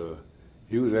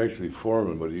he was actually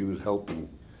foreman, but he was helping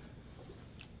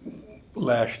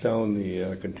lash down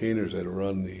the containers that were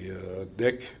on the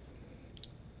deck.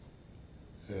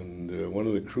 And one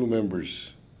of the crew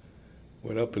members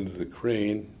went up into the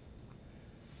crane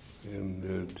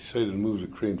and decided to move the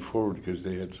crane forward because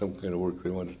they had some kind of work they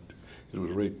wanted to do. It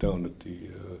was right down at the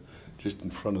just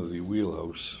in front of the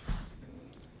wheelhouse.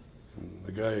 And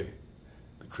the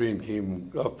crane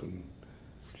came up and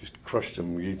just crushed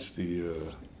him against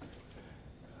the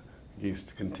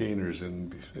containers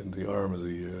and the arm of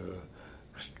the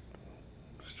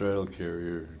straddle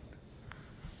carrier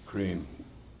crane.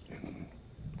 And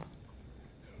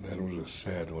that was a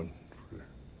sad one.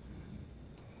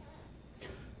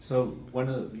 So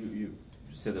you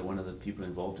said that one of the people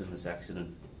involved in this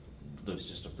accident lives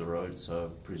just up the road, so I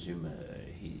presume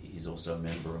he's also a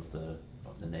member of the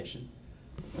nation.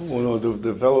 Well, no,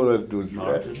 the fellow that was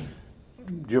Martin.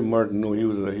 Jim Martin. No, he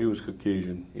was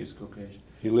Caucasian. He was Caucasian.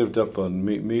 He lived up on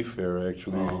Mayfair,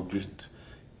 actually, okay.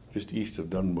 just east of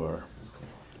Dunbar. Okay.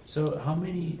 So how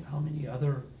many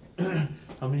other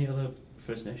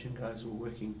First Nation guys were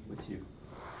working with you?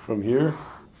 From here?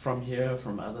 From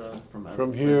other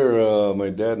From here, my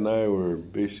dad and I were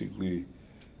basically,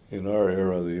 in our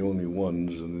era, the only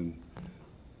ones, and then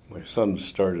my son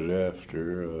started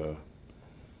after.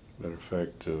 Matter of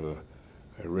fact,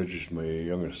 I registered my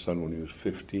youngest son when he was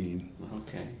 15.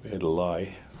 Okay. I had to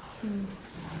lie.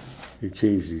 He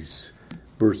changed his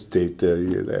birth date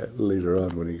later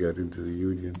on when he got into the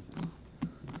Union.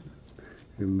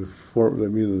 In the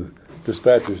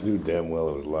dispatchers knew damn well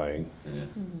I was lying. Yeah.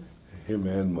 Him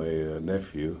and my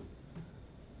nephew.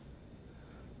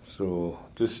 So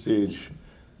at this stage,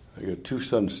 I got two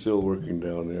sons still working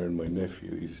down there, and my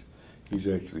nephew, he's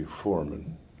actually a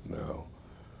foreman now,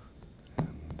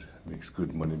 and makes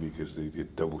good money because they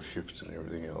did double shifts and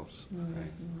everything else.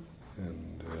 Right.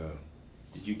 And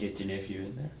did you get your nephew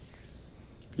in there?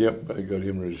 Yep, I got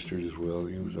him registered as well.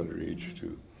 He was underage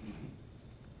too.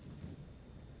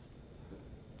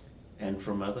 And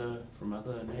from other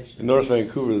nations? In North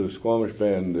Vancouver, the Squamish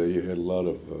band, you had a lot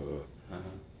of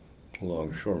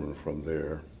longshoremen from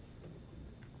there,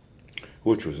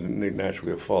 which was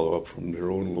naturally a follow-up from their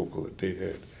own local that they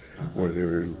had, where they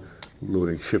were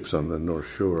loading ships on the North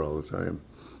Shore all the time,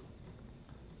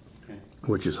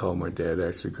 which is how my dad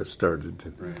actually got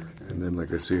started. Right. And then,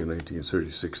 like I say, in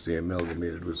 1936, they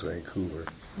amalgamated with Vancouver.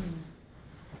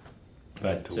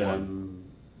 But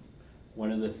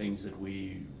one of the things that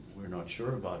we're not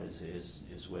sure about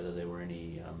is whether there were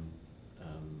any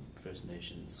First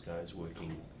Nations guys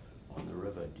working on the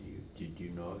river. Do you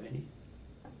know of any?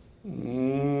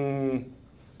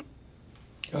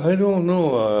 I don't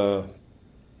know.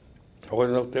 I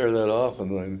wasn't up there that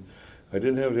often. I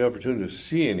didn't have the opportunity to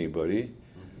see anybody,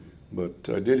 but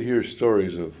I did hear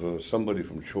stories of somebody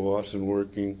from Chawassen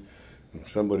working and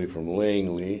somebody from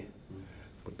Langley,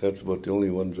 but that's about the only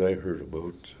ones I heard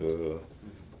about.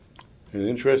 And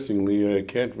interestingly, I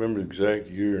can't remember the exact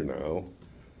year now,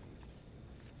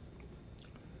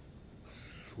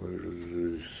 whether it was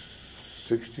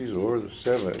the 60s or the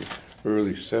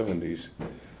early 70s,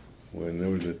 when there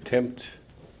was an attempt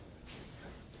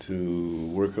to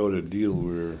work out a deal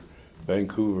where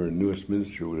Vancouver and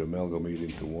Westminster would amalgamate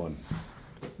into one.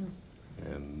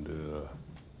 And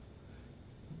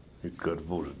it got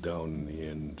voted down in the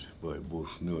end by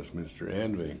both Westminster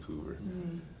and Vancouver.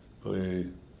 By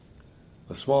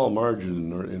a small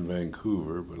margin in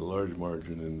Vancouver, but a large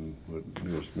margin in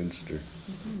Westminster.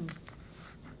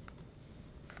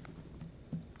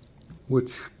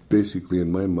 Which basically,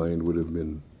 in my mind, would have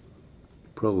been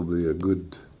probably a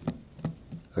good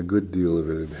a good deal of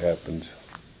it had happened.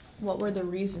 What were the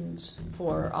reasons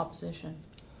for opposition?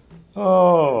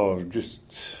 Oh,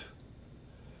 just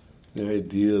the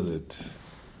idea that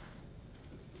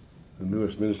the new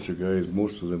Westminster guys,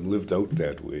 most of them lived out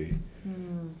that way,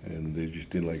 and they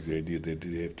just didn't like the idea that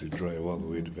they have to drive all the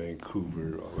way to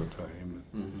Vancouver all the time,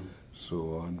 and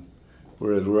so on.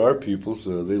 Whereas where our peoples,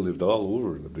 they lived all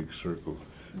over in the big circle,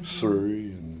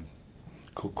 Surrey and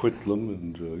Coquitlam,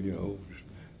 and just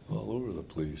all over the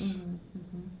place.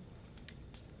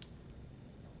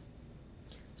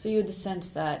 So you had the sense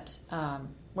that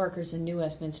workers in New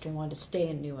Westminster wanted to stay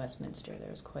in New Westminster.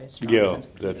 There was quite a strong sense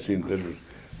of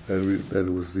that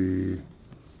was the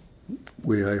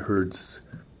way I heard.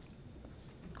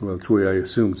 Well, it's the way I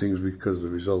assumed things because of the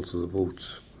results of the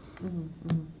votes.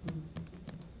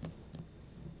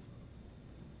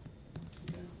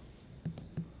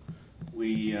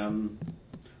 We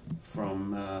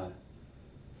from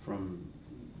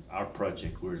our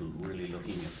project, we're really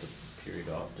looking at the period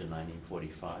after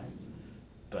 1945,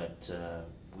 but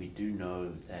we do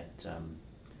know that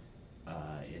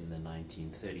in the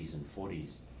 1930s and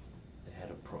 40s, they had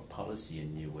a policy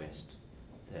in New West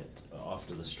that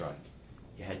after the strike,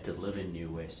 you had to live in New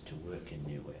West to work in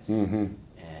New West, and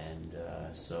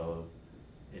so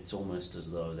it's almost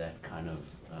as though that kind of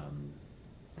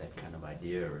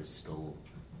idea is still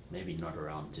maybe not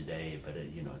around today, but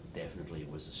it, definitely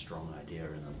was a strong idea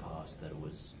in the past that it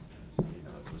was,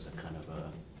 it was a kind of a,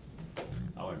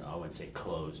 I wouldn't say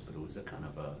closed, but it was a kind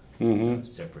of a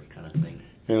separate kind of thing.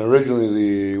 And originally,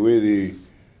 the way the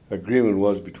agreement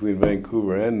was between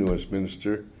Vancouver and New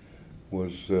Westminster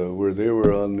was where they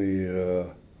were on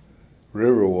the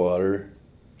river water,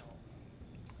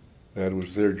 that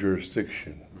was their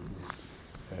jurisdiction,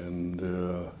 and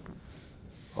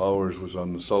ours was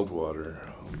on the salt water.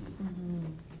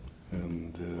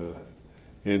 And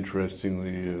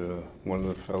interestingly, one of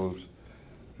the fellows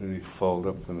really followed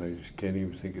up, and I just can't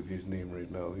even think of his name right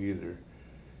now either.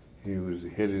 He was the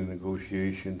head of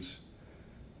negotiations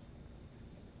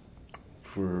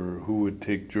for who would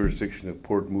take jurisdiction of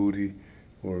Port Moody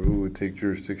or who would take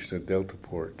jurisdiction of Delta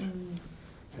Port.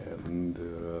 And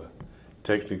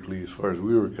technically, as far as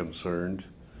we were concerned,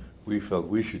 we felt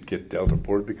we should get Delta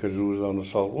Port because it was on the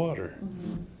salt water.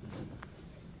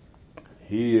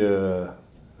 He, our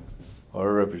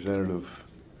representative,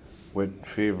 went in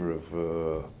favor of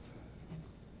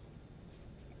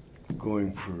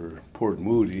going for Port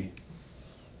Moody,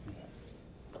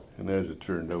 and as it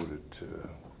turned out, it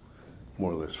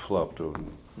more or less flopped out.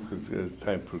 Because as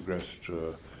time progressed,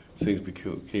 things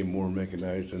became more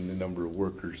mechanized, and the number of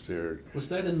workers there. Was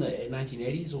that in the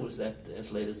 1980s, or was that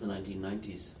as late as the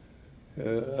 1990s?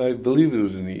 I believe it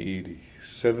was in the 80s,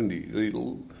 70s,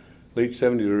 late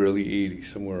 70s or early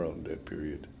 80s, somewhere around that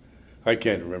period. I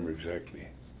can't remember exactly.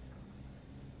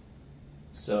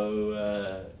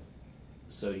 So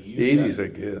you 80s, I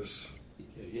guess.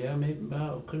 Yeah, maybe.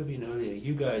 Well, it could have been earlier.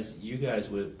 You guys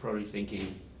were probably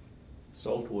thinking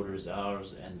saltwater is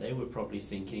ours, and they were probably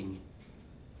thinking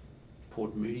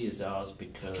Port Moody is ours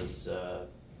because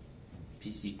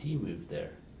PCT moved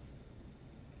there.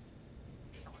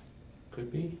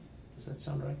 Could be. Does that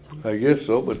sound right to you? I guess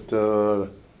so, but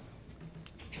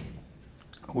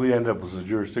we ended up with a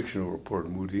jurisdiction over Port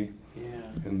Moody,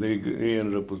 and they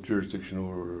ended up with jurisdiction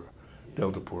over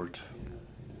Delta Port.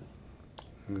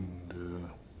 And to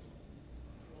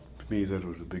me, that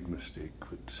was a big mistake,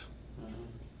 but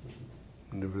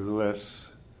nevertheless,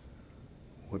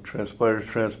 what transpires,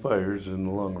 transpires in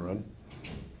the long run.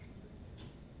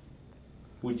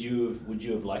 Would you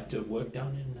have liked to have worked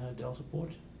down in Delta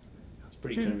Port? It's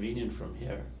pretty convenient from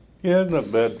here. Yeah,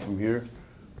 not bad from here,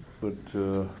 but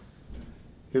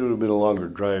it would have been a longer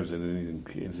drive than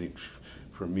anything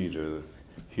for me to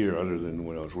hear other than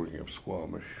when I was working up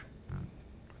Squamish.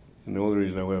 And the only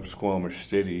reason I went up Squamish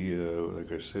steady,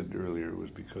 like I said earlier,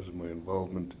 was because of my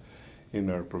involvement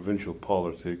in our provincial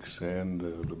politics and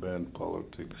the band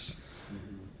politics.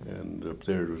 And up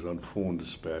there it was on phone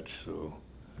dispatch, so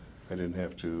I didn't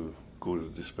have to go to the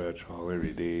dispatch hall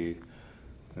every day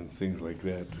and things like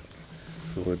that.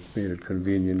 So it made it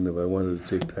convenient. If I wanted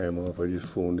to take time off, I just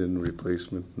phoned in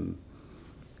replacement and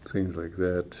things like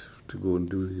that to go and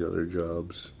do the other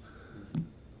jobs,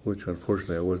 which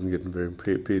unfortunately I wasn't getting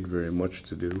paid very much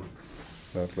to do.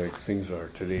 Not like things are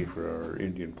today for our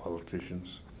Indian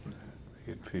politicians.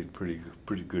 They get paid pretty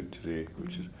good today,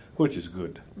 which is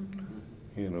good,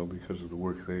 because of the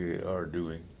work they are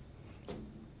doing.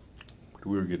 But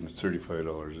we were getting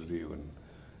 $35 a day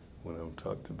when I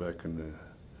talked back in the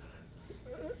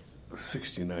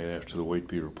 '69 after the white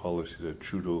paper policy that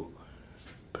Trudeau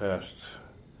passed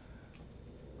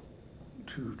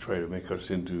to try to make us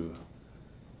into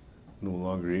no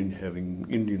longer having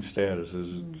Indian status,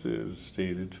 as it is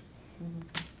stated.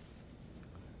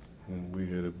 And we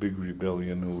had a big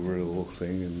rebellion over the whole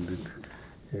thing, and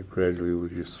it gradually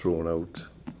was just thrown out.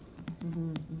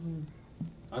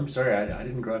 I'm sorry, I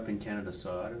didn't grow up in Canada,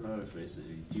 so I don't know if do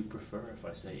you prefer if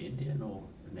I say Indian or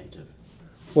native?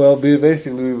 Well,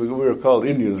 basically, we were called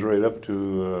Indians right up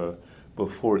to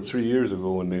before 3 years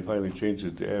ago when they finally changed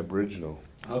it to Aboriginal.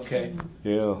 Okay.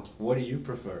 Yeah. What do you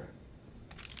prefer?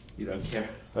 You don't care?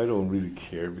 I don't really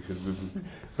care because we've been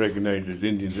recognized as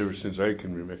Indians ever since I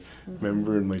can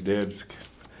remember, and my dad's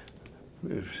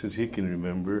since he can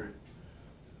remember.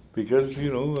 Because,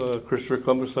 Christopher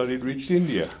Columbus thought he'd reached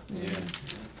India. Yeah.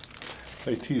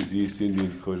 I teased the East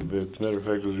Indians quite a bit. As a matter of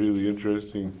fact, it was really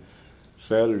interesting.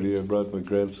 Saturday, I brought my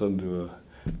grandson to a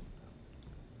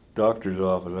doctor's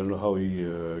office. I don't know how he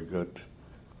got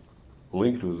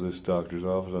linked with this doctor's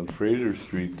office on Fraser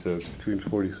Street, between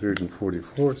 43rd and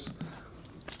 44th.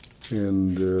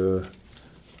 And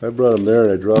I brought him there,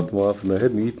 and I dropped him off, and I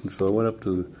hadn't eaten, so I went up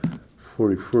to the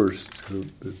 41st,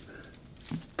 the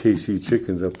KC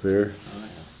Chickens up there.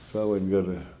 So I went and got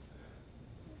a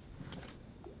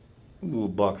little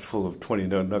box full of 20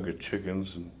 nugget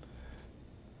chickens, and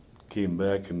came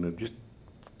back, and just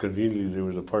conveniently there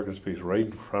was a parking space right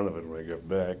in front of it when I got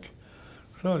back.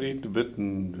 So I was eating a bit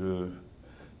and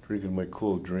drinking my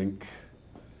cold drink,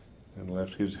 and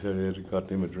left his head, got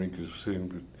him a drink, he was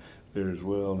sitting there as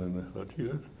well, and I thought,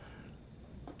 Jesus,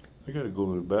 I got to go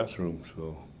to the bathroom,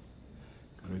 so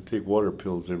I take water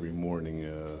pills every morning.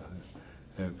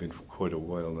 I have been for quite a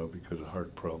while now because of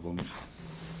heart problems.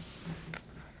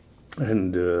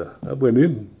 And I went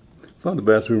in, found the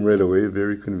bathroom right away,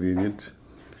 very convenient.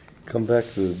 Come back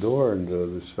to the door, and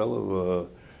this fellow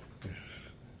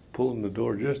is pulling the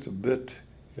door just a bit.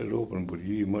 He had it open, but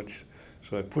he much.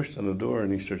 So I pushed on the door,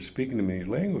 and he started speaking to me in his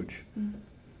language.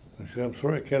 I said, I'm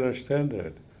sorry, I can't understand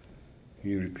that.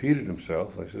 He repeated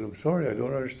himself. I said, I'm sorry, I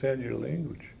don't understand your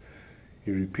language.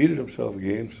 He repeated himself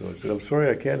again, so I said, I'm sorry,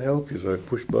 I can't help you. So I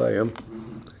pushed by him.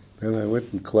 Then I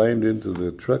went and climbed into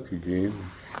the truck again.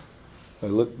 I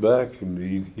looked back, and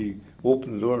he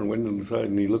opened the door and went inside,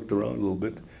 and he looked around a little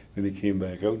bit. Then he came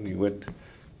back out, and he went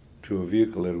to a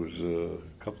vehicle that was a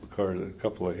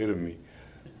couple ahead of me.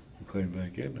 He climbed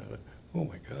back in. I thought, oh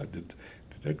my God, did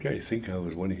that guy think I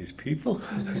was one of his people?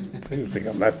 He didn't think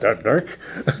I'm not that dark.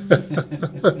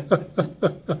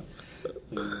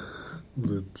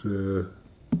 But it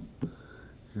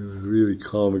was really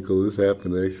comical. This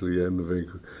happened actually at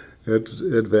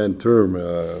Van Term. I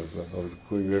was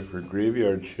going there for a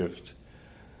graveyard shift,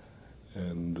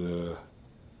 and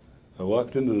I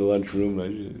walked into the lunchroom.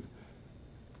 I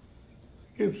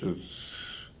guess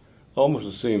it's almost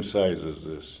the same size as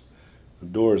this. The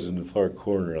door's in the far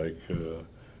corner, it's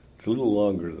a little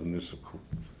longer than this,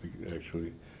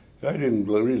 actually. I didn't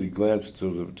really glance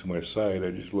to my side. I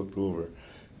just looked over,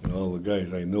 and all the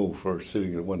guys I know were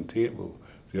sitting at one table,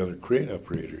 the other crane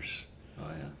operators. Oh,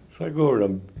 yeah. So I go over and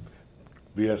I'm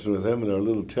BSing with him, and our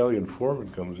little Italian foreman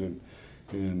comes in,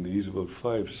 and he's about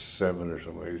 5'7" or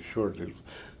something. He's short,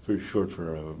 very short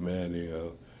for a man.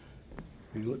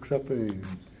 He looks up and his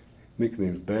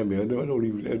nickname's Bambi. I don't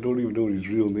even know what his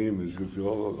real name is, because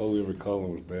all we ever call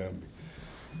him was Bambi.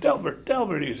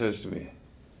 Delbert, he says to me.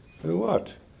 I said,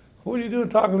 what? What are you doing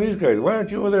talking to these guys? Why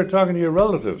aren't you over there talking to your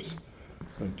relatives?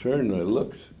 I turned and I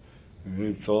looked, and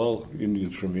it's all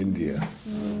Indians from India.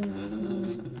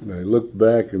 And I looked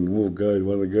back, and one of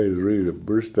the guys ready to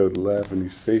burst out laughing.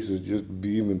 His face is just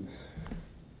beaming.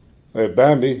 Hey,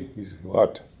 Bambi. He said,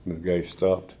 what? And the guy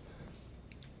stopped.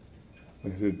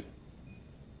 I said,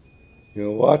 you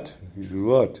know what? He said,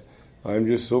 what? I'm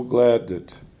just so glad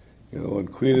that, when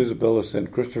Queen Isabella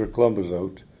sent Christopher Columbus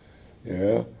out,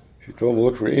 she told him to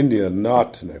look for India,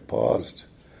 not, and I paused.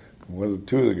 And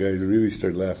two of the guys really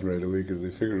started laughing right away because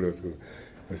they figured I was going.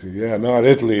 I said, yeah, not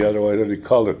Italy, otherwise I'd be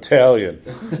called Italian.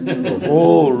 The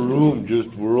whole room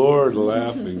just roared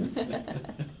laughing,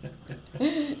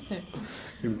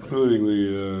 including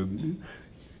the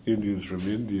Indians from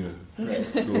India.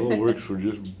 The whole works were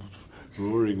just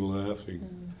roaring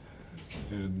laughing.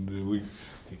 And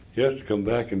he has to come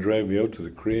back and drive me out to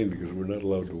the crane because we're not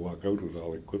allowed to walk out with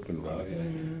all equipment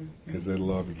on. Because that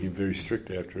law became very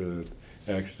strict after the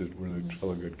accident where the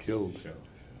fellow got killed.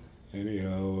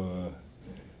 Anyhow,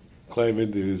 climb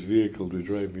into his vehicle to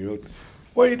drive me out.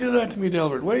 Why you do that to me,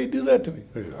 Delbert? Why you do that to me?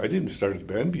 I didn't start it,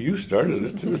 Bambi. You started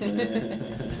it.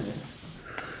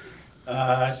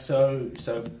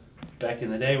 So back in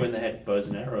the day when they had bows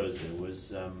and arrows, it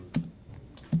was,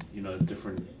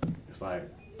 different, if I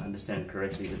understand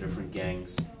correctly, the different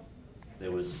gangs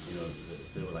there was,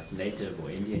 there were like native or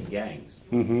Indian gangs,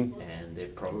 Mm-hmm. and there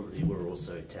probably were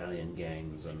also Italian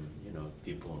gangs and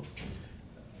people.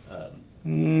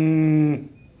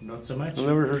 Not so much. I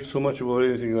never heard so much about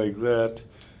anything like that.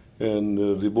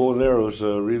 And the bow and arrows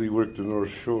really worked the North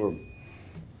Shore.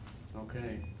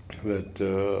 Okay.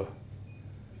 That,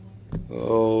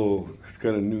 it's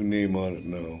got a new name on it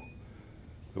now.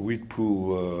 The Wheat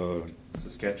Pool,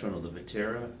 Saskatchewan or the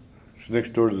Vatera. it's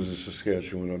next door to the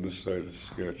Saskatchewan, on this side of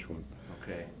Saskatchewan.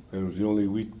 Okay. It was the only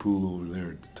wheat pool over there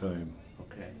at the time.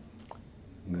 Okay.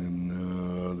 And then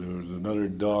there was another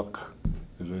dock,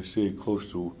 as I say, close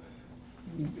to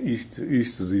east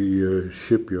of the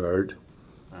shipyard.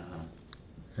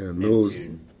 And those,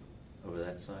 over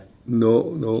that side.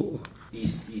 no,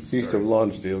 East of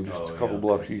Lonsdale, just a couple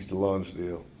blocks okay. east of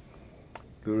Lonsdale.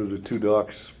 There were the two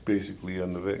docks basically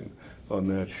on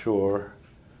that shore,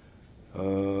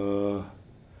 and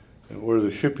where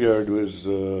the shipyard was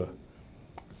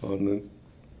on the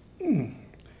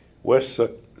west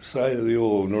side of the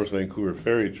old North Vancouver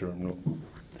ferry terminal.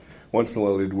 Once in a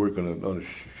while, they'd work on a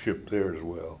ship there as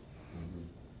well.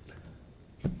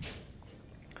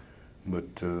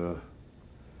 But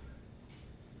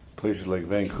places like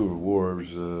Vancouver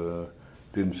Wharves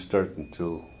didn't start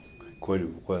until quite a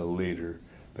while later,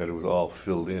 that it was all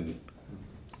filled in.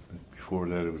 Before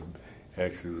that, it was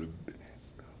actually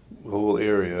the whole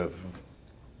area of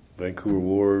Vancouver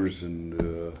Wharves and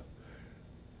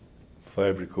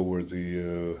Fabrico, where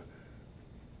the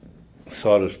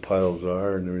sawdust piles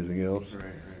are and everything else. Right.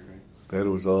 That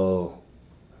was all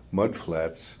mud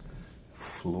flats,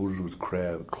 loaded with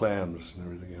clams and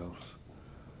everything else.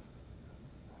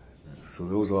 So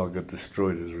those all got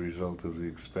destroyed as a result of the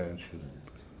expansion.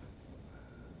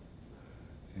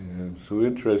 And so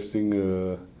interesting,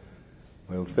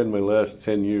 I'll spend my last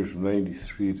 10 years from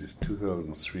 93 to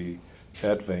 2003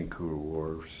 at Vancouver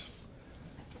Wharves,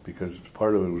 because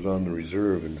part of it was on the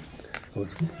reserve, and I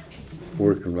was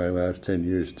working my last 10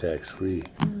 years tax-free,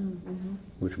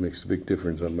 which makes a big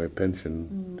difference on my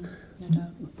pension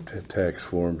tax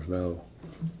forms now.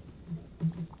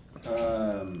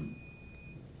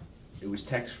 It was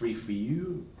tax-free for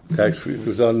you? Tax-free. It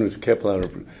was kept on a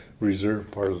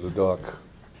reserve part of the dock.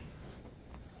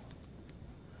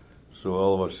 So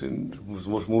all of us, a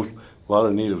lot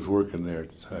of natives working there at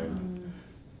the time.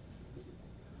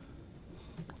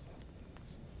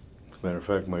 As a matter of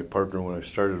fact, my partner when I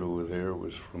started over there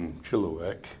was from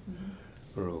Chilliwack,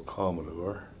 Earl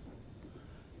Commodore,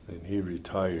 and he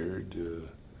retired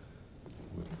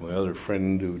with my other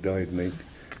friend who died in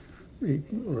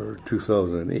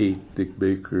 2008, Dick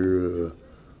Baker,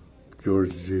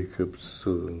 George Jacobs,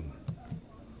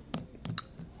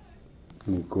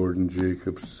 Gordon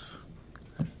Jacobs,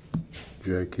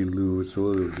 Jackie Lewis.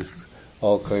 So there were just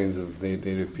all kinds of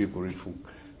native people.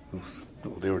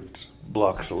 They were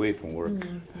blocks away from work.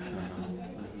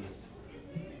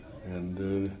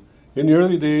 And in the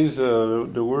early days,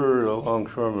 there were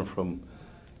longshoremen from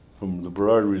the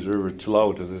Burrard Reserve, or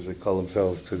Tlaouta, as they call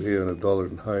themselves today, on the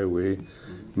Dollarton Highway.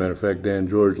 Matter of fact, Dan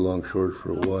George longshored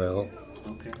for a while.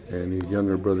 Okay. And his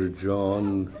younger brother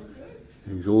John,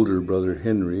 his older brother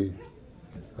Henry.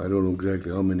 I don't know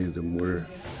exactly how many of them were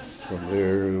from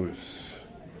there. It was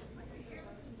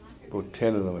about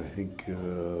 10 of them, I think.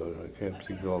 I can't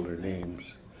think of all their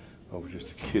names. I was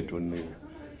just a kid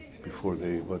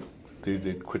but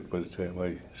they'd quit by the time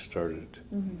I started.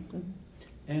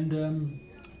 And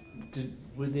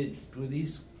were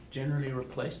these generally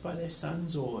replaced by their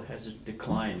sons, or has it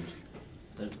declined?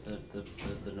 The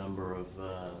number of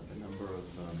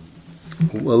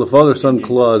Well, the father-son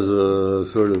clause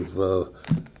sort of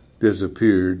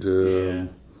disappeared. As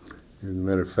a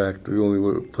matter of fact, the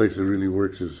only place it really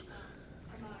works is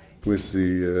with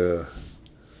the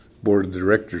board of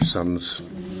directors' sons.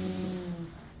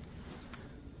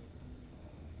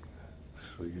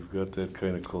 So you've got that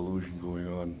kind of collusion going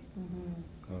on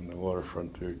the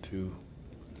waterfront there too,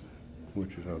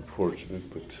 which is unfortunate,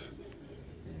 but it's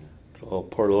all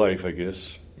part of life, I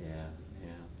guess. Yeah.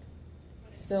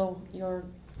 So your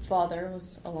father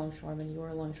was a longshoreman, you were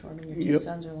a longshoreman, your two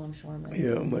sons are longshoremen.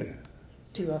 Yeah,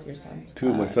 two of your sons.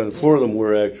 Two of my sons. Four of them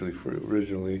were actually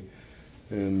originally,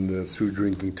 and through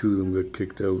drinking, two of them got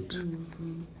kicked out.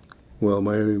 Well,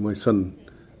 my son,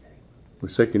 my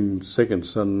second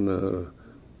son,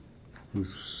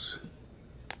 was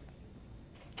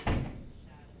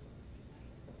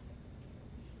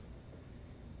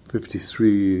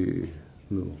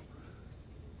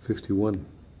 51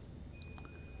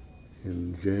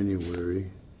 in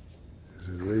January. Is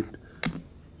it right?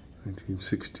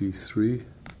 1963.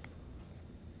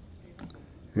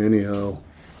 Anyhow,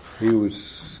 he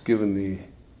was given the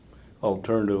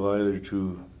alternative either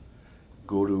to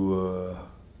go to a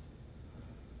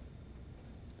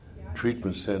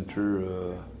treatment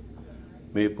center,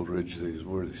 Maple Ridge is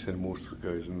where they sent most of the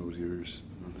guys in those years.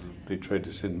 They tried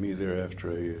to send me there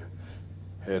after I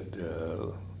had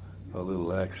a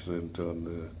little accident on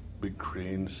the big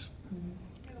cranes.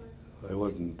 I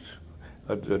wasn't.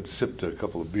 I'd sipped a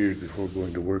couple of beers before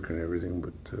going to work and everything,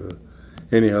 but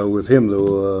anyhow, with him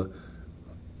though,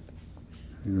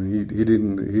 he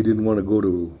didn't want to go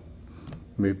to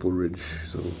Maple Ridge,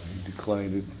 so he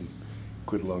declined it and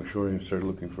quit longshoring and started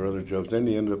looking for other jobs. Then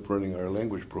he ended up running our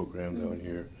language program down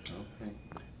here,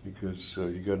 because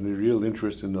he got a real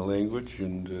interest in the language,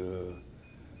 and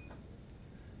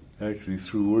actually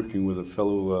through working with a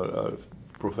fellow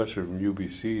professor from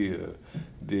UBC,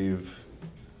 Dave.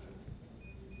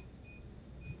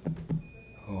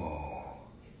 Oh,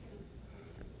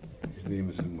 his name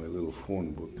is in my little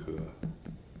phone book.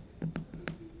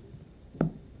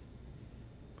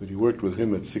 But he worked with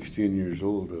him at 16 years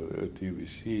old at the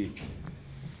UBC,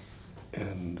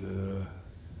 and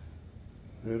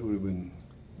that would have been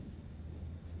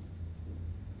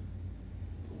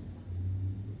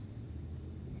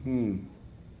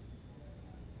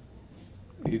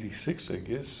 86, I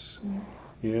guess.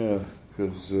 Yeah,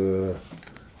 because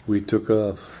we took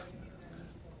off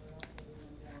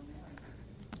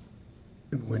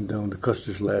and went down to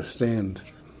Custer's Last Stand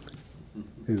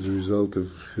as a result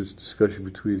of his discussion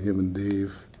between him and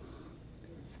Dave.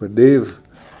 But Dave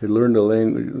had learned the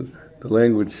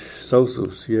language south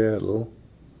of Seattle.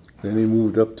 Then he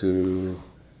moved up to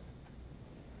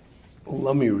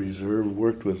Lummi Reserve,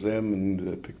 worked with them,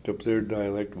 and picked up their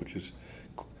dialect, which is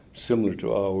similar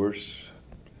to ours.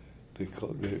 They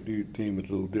name it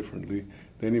a little differently.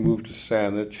 Then he moved to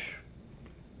Saanich,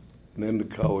 and then to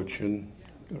Cowichan,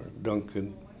 or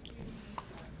Duncan,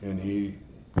 and he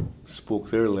spoke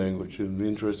their language. And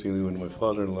interestingly, when my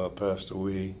father-in-law passed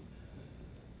away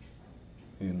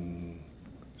in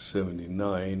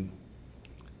 '79,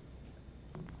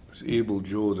 it was Abel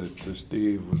Joe that this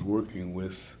Dave was working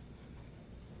with.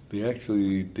 They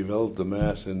actually developed the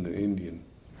Mass into Indian.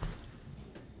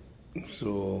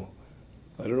 So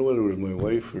I don't know whether it was my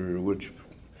wife or which,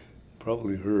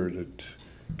 probably her, that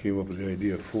came up with the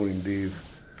idea of phoning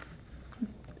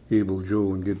Abel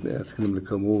Joe and asking him to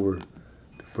come over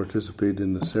to participate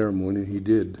in the ceremony. He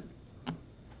did.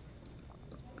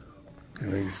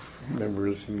 And I just remember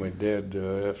listening to my dad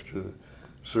after the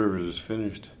service is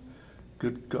finished.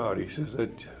 Good God, he says,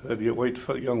 that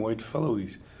young white fellow, he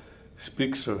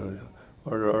speaks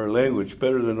our language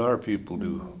better than our people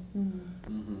do.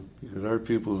 Because our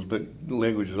people's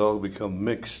language has all become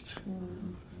mixed.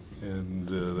 And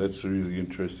that's a really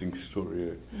interesting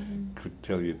story. I could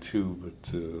tell you too,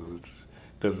 but it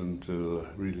doesn't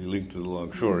really link to the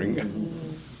longshoring.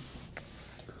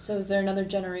 So is there another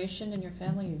generation in your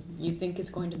family you think is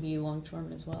going to be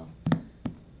longshoremen as well?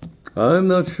 I'm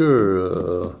not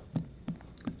sure.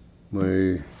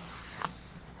 My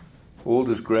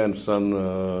oldest grandson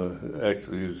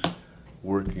actually is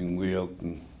working way out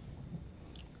in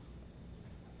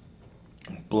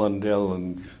Blundell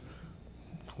and,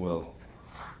 well,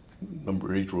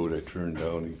 number 8 road I turned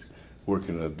down. He's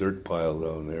working a dirt pile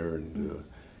down there, and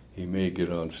he may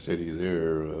get on steady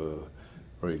there.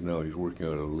 Right now he's working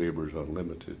out of Labor's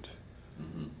Unlimited.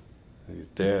 His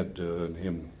dad and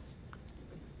him,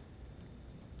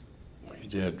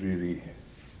 his dad really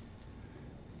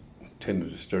tended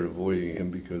to start avoiding him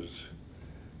because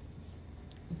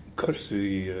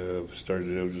custody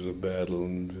started out as a battle,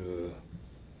 and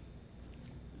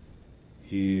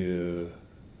he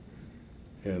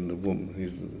and the woman,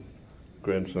 his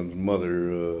grandson's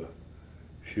mother,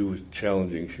 she was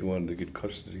challenging. She wanted to get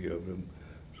custody of him,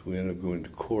 so we ended up going to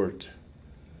court,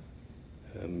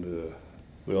 and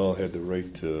we all had to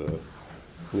write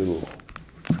little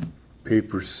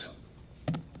papers,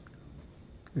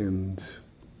 and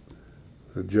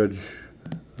the judge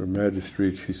or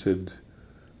magistrate, she said,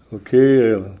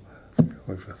 okay,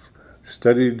 I've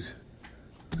studied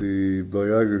the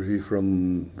biography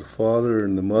from the father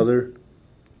and the mother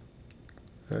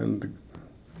and the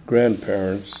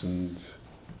grandparents, and as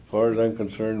far as I'm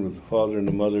concerned with the father and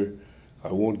the mother,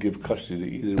 I won't give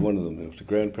custody to either one of them. If the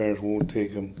grandparents won't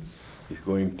take him, he's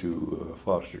going to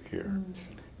foster care.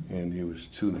 And he was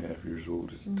 2.5 years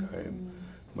old at the time.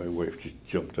 My wife just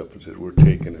jumped up and said, we're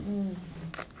taking him.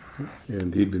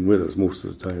 And he'd been with us most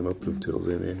of the time up until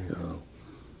then anyhow.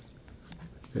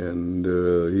 And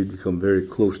he'd become very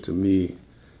close to me.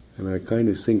 And I kind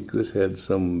of think this had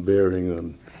some bearing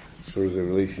on sort of the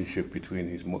relationship between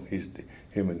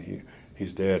him and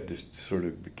his dad. Just sort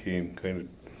of became kind of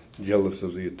jealous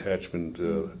of the attachment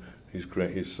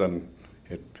his son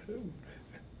had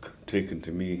taken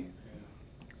to me.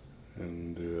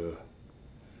 And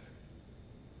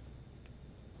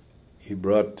he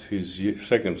brought his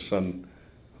second son,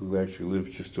 who actually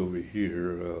lives just over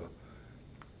here.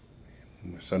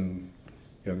 My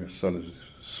youngest son is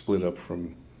split up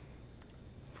from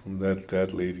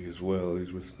that lady as well.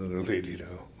 He's with another lady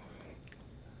now.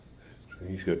 So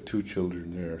he's got 2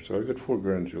 children there. So I got 4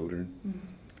 grandchildren.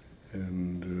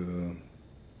 And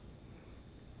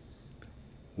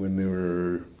when they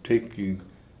were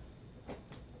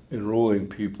enrolling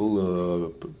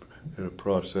people in a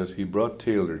process, he brought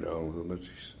Taylor down with him.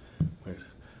 That's my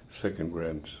second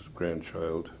grandson.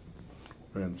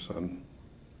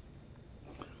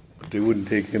 But they wouldn't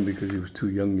take him because he was too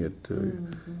young yet.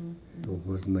 He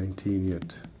wasn't 19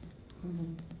 yet.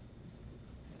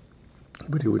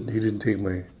 But he didn't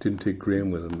take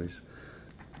Graham with him. He's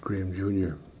Graham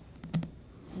Jr.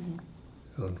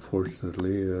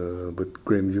 Unfortunately, but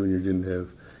Graham Jr. didn't have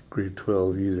grade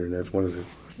 12 either, and that's one of the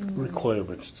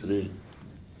requirements today.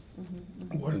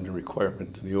 It wasn't a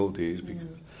requirement in the old days because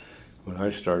when I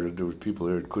started, there was people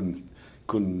there that couldn't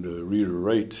read or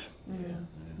write. It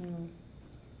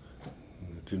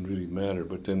didn't really matter,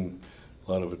 but then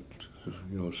a lot of it,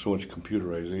 so much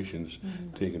computerization's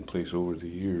taken place over the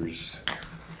years.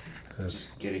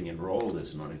 Just getting enrolled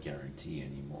is not a guarantee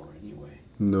anymore, anyway.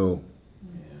 No.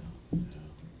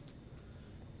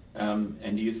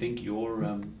 And do you think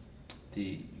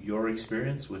your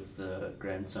experience with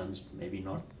grandsons maybe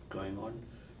not going on,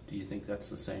 do you think that's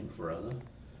the same for other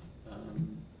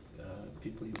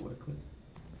people you work with?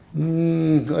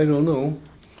 I don't know.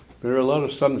 There are a lot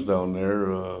of sons down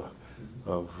there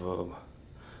of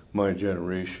my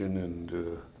generation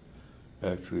and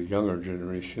actually younger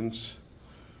generations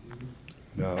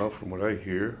now, from what I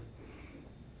hear.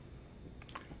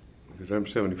 Because I'm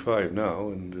 75 now,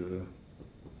 and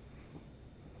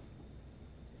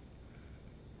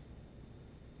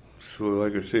so,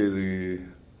 like I say,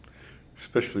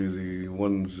 especially the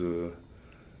ones who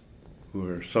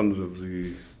are sons of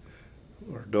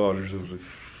or daughters of the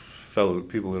fellow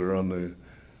people that are on the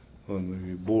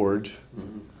board,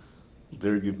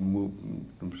 they're getting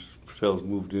themselves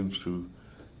moved into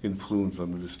influence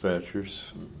on the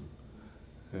dispatchers,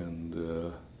 and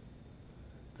it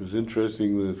was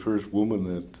interesting. The first woman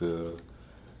that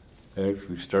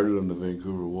actually started on the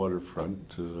Vancouver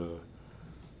waterfront.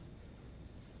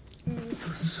 It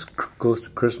was close to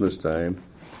Christmas time,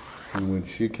 and when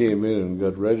she came in and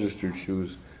got registered, she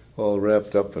was all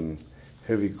wrapped up in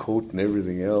heavy coat and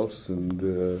everything else, and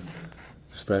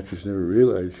dispatchers never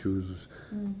realized she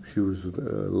was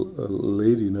a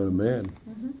lady, not a man.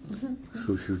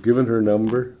 So she was given her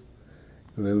number,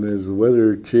 and then as the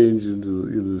weather changed into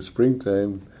the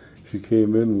springtime, she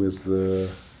came in with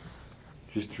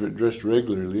just dressed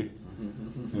regularly,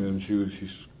 and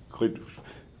she's quite.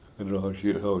 I don't know how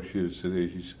she is today.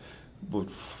 She's about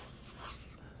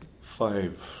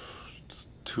 5'2"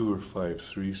 or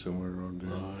 5'3", somewhere around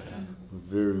there. Oh, yeah.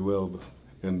 Very well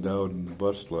endowed in the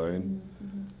bus line.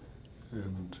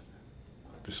 And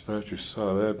dispatchers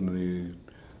saw that, and the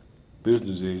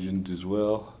business agent as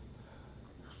well.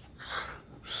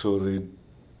 So they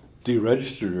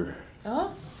deregistered her.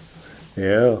 Oh?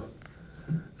 Yeah.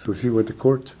 So she went to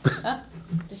court.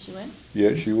 Did she win?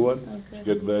 Yeah, she won. Oh, She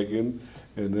got back in.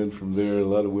 And then from there, a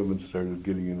lot of women started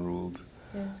getting enrolled.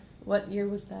 Good. What year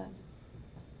was that?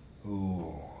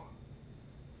 Oh.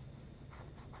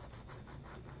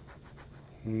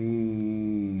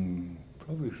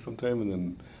 Probably sometime in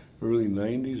the early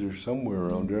 90s or somewhere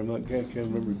around there. Can't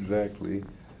remember exactly.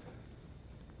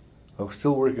 I was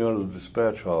still working out of the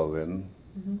dispatch hall then.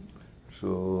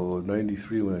 So,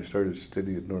 93 when I started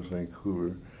steady at North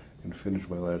Vancouver and finished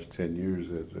my last 10 years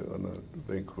on a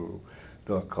Vancouver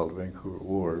dock called Vancouver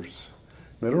Wharves.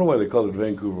 And I don't know why they called it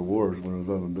Vancouver Wharves when it was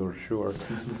on the North Shore.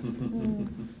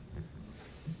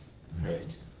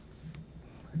 Right.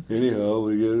 Anyhow,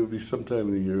 it would be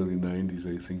sometime in the early 90s,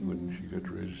 I think, when she got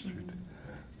registered.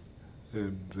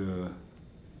 And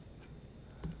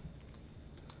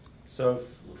So,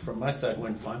 from my side,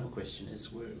 one final question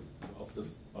is: of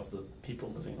the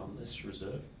people living on this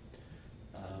reserve,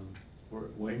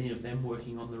 were any of them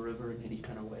working on the river in any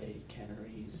kind of way?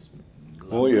 Canneries?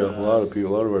 oh yeah, a lot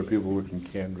of our people work in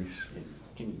canneries.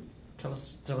 Can you tell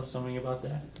us something about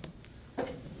that?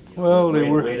 Well,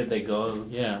 where did they go?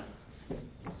 Yeah.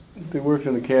 They worked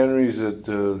in the canneries a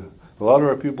lot of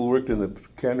our people worked in the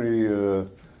cannery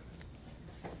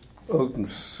out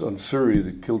on Surrey,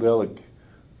 the Kildella.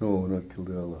 No, not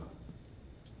Kildella.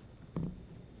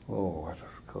 Oh, what is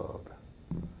it called?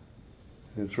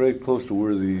 It's right close to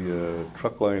where the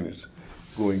truck line is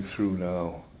going through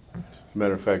now.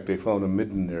 Matter of fact, they found a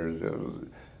midden there.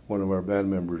 One of our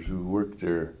band members who worked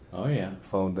there Oh, yeah.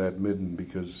 found that midden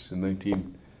because in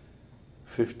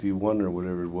 1951 or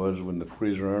whatever it was, when the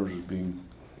Fraser Arms was being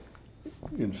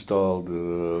installed,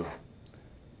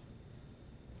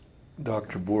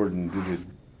 Dr. Borden did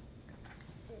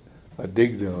a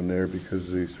dig down there because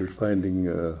they started finding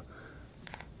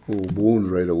old bones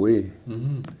right away.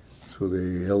 Mm-hmm. So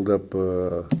they held up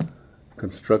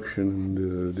construction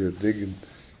and they're digging.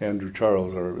 Andrew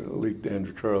Charles, late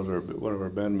Andrew Charles, one of our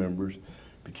band members,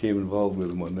 became involved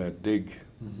with him on that dig.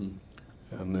 Mm-hmm.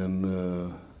 And then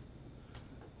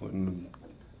when the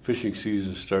fishing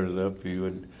season started up, he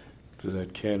went to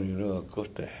that canyon. Oh,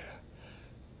 what the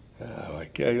hell?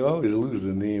 I always lose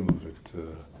the name of it.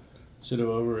 Sort of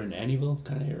over in Annieville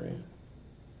kind of area?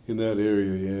 In that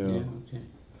area, yeah. Okay.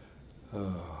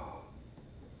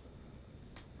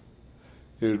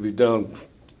 It would be down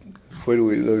quite a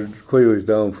ways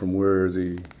down from where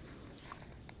the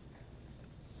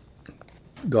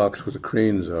docks where the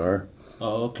cranes are.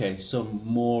 Oh, okay. So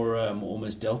more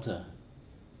almost delta.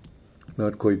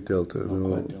 Not quite delta. Not No,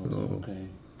 quite delta.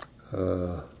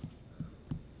 no. Okay.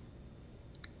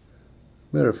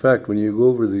 Matter of fact, when you go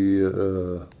over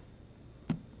the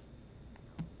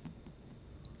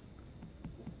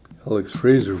Alex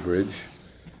Fraser Bridge,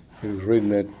 it was right in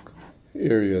that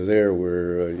area there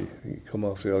where you come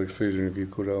off the Alex Fraser, and if you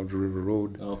go down to River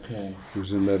Road, Okay. it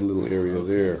was in that little area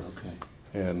there. Okay.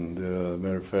 And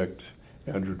matter of fact,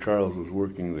 Andrew Charles was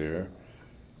working there,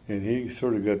 and he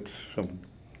sort of got some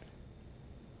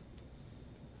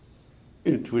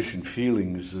intuition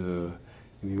feelings, and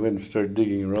he went and started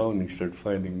digging around, and he started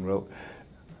finding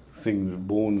things,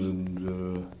 bones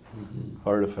and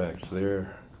artifacts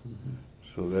there. Mm-hmm.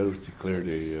 So that was declared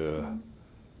a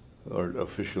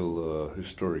official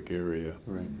historic area,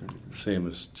 Right. same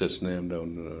as Chesnam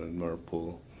down in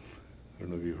Marpole. I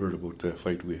don't know if you heard about that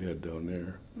fight we had down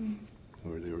there,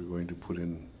 where they were going to put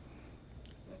in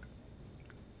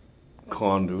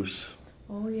condos.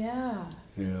 Oh, yeah.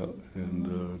 Yeah,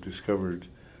 and discovered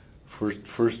first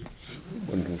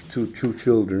when it was two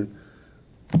children,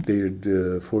 dated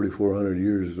 4,400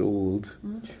 years old.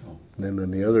 Sure. And then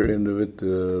on the other end of it,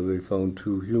 they found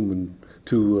two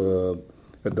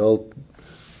adult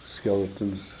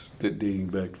skeletons dating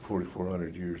back to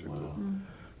 4,400 years ago. Wow.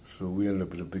 So we ended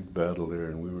up in a big battle there,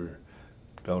 and we were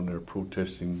down there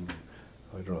protesting.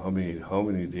 I don't know how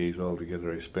many days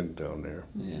altogether I spent down there.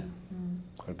 Yeah.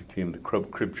 I became the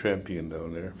crib champion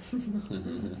down there.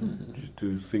 Just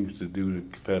do things to do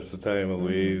to pass the time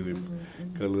away. We've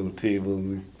got a little table,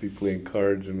 and we'd be playing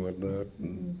cards and whatnot.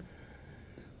 And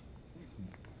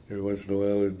every once in a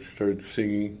while, I'd start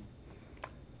singing,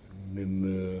 and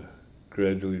then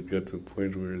gradually it got to the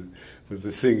point where, with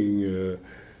the singing,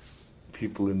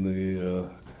 people in the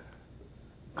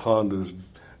condos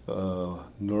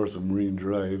north of Marine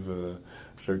Drive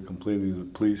started complaining to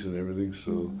the police and everything,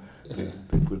 so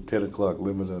they put a 10 o'clock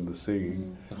limit on the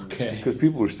singing. Okay. Because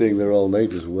people were staying there all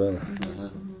night as well. Uh-huh.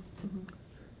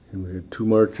 And we had two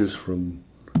marches from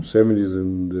 70th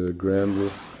and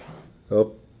Granville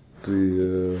up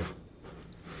the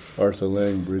Arthur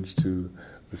Lang Bridge to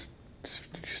the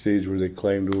stage where they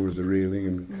climbed over the railing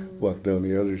and walked down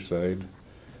the other side.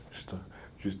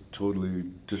 Just totally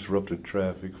disrupted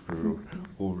traffic for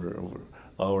over an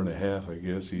hour and a half, I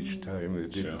guess, each time. They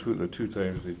did the two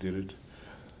times they did it.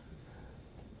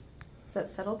 Is that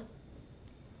settled?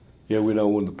 Yeah, we now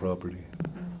own the property.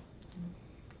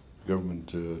 The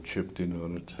government chipped in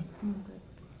on it.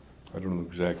 I don't know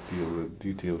the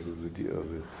details of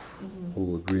the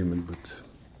whole agreement, but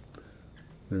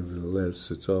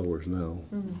nevertheless, it's ours now.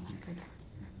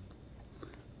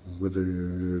 Whether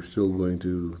they're still going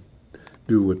to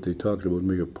do what they talked about,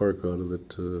 make a park out of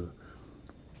it,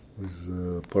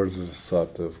 was part of the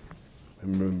thought of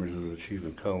members of the chief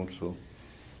and council,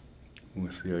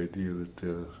 with the idea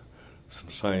that some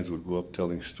signs would go up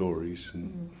telling stories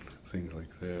and things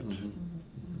like that.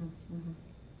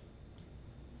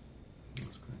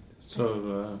 That's great.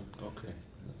 So, okay.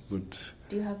 But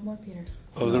Do you have more, Peter?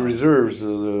 of the reserves,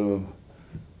 the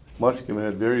Musqueam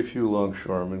had very few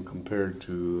longshoremen compared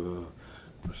to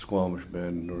the Squamish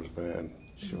Band in North Van.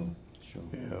 Sure.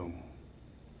 Yeah.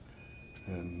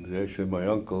 And actually, my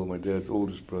uncle, my dad's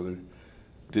oldest brother,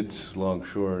 did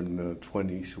longshore in the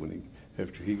 20s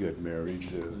after he got married,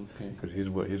 because his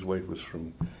wife was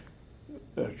from.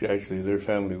 Actually, their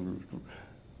family,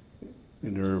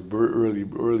 in their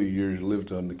early years,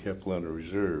 lived on the Capilano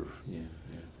Reserve. Yeah.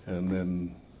 And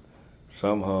then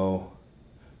somehow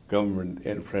government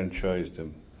enfranchised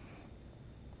them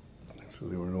so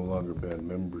they were no longer band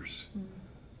members.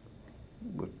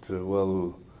 But,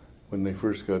 well, when they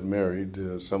first got married,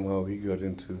 somehow he got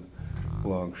into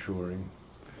longshoring.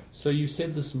 So you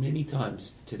said this many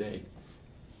times today.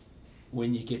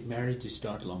 When you get married, you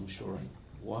start longshoring.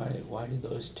 Why did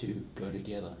those two go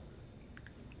together?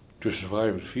 To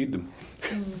survive and feed them.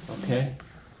 Okay.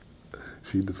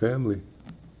 Feed the family.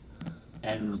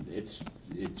 And it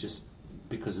just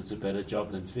because it's a better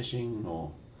job than fishing,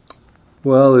 or?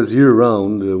 Well, it's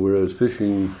year-round, whereas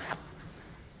fishing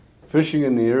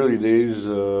in the early days,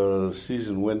 the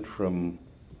season went from,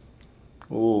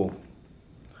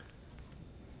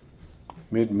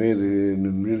 mid-May,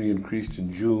 and really increased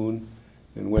in June,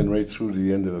 and went right through to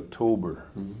the end of October.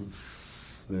 Mm-hmm.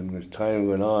 Then as time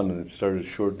went on, and it started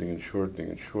shortening.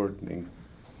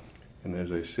 And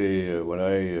as I say, when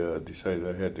I decided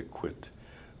I had to quit,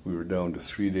 we were down to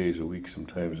 3 days a week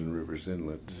sometimes in Rivers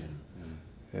Inlet.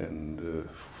 And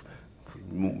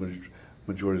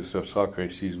majority of the sockeye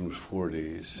season was 4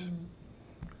 days.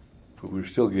 But we were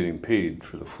still getting paid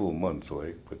for the full month,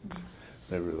 but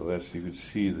nevertheless, you could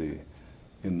see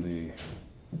in the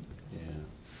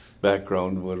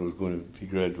background what was going to be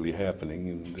gradually happening,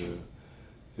 and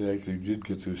it actually did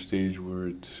get to a stage where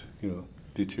it,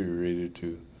 deteriorated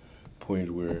to a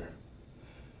point where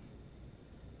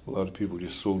a lot of people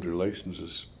just sold their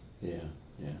licenses.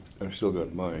 I've still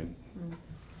got mine.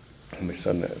 And my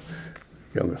son,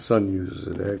 youngest son, uses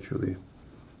it actually.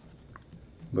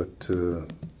 But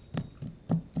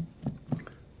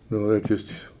no, that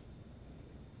just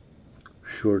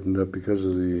shortened up because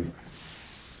of the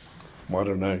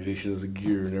modernization of the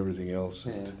gear and everything else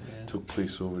that took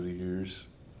place over the years.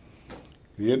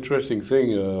 The interesting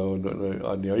thing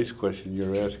on the ice question you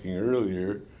were asking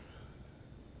earlier,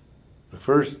 the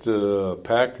first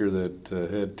packer that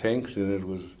had tanks in it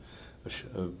was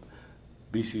a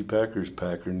BC Packers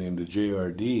packer named the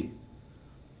JRD.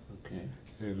 Okay.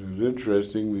 And it was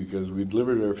interesting because we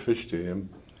delivered our fish to him,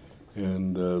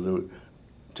 and the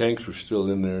tanks were still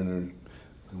in there, and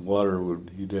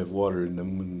he'd have water in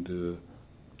them, and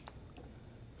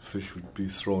fish would be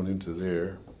thrown into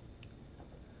there.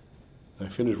 I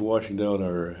finished washing down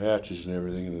our hatches and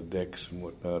everything, and the decks and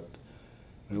whatnot.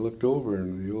 And I looked over,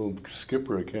 and the old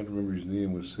skipper, I can't remember his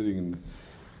name, was sitting in the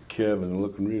cabin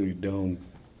looking really down,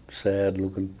 sad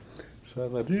looking. So I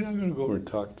thought, I'm going to go over and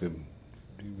talk to him.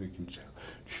 Maybe we can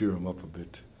cheer him up a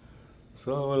bit.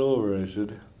 So I went over and I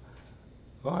said,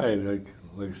 hi.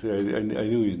 Like I said, I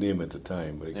knew his name at the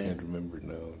time, but I can't remember it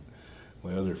now.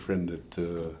 My other friend that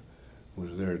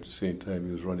was there at the same time,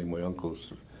 he was running my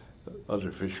uncle's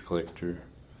other fish collector,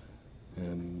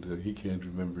 and he can't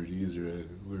remember it either.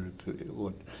 We're at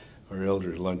our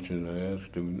elders' luncheon, and I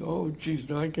asked him, geez,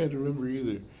 no, I can't remember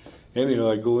either. Anyhow,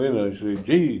 I go in and I say,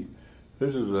 gee,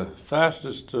 this is the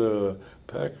fastest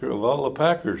packer of all the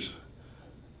packers.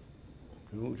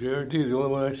 JRD, the only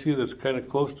one I see that's kind of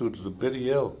close to it is the Betty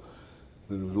L.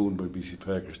 And it was owned by BC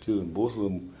Packers too, and both of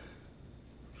them,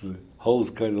 the hulls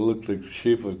kind of looked like the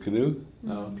shape of a canoe.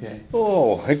 Oh, okay.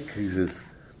 Oh, heck, he says,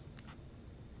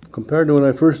 compared to when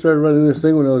I first started running this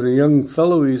thing when I was a young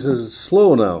fellow, he says, it's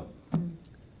slow now.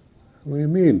 What do you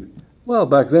mean? Well,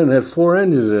 back then it had 4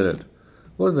 engines in it.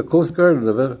 Wasn't the Coast Guard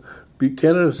or the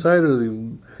Canada side or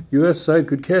the U.S. side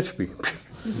could catch me.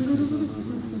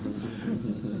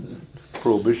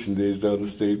 Prohibition days down the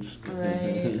States.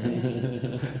 Right.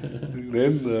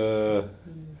 Then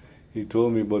he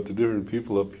told me about the different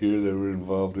people up here that were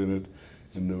involved in it,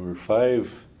 and there were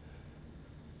 5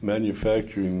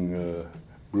 manufacturing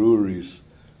breweries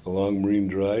along Marine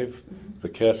Drive. The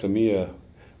Casamia,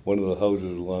 one of the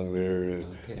houses along there,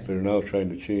 they're now trying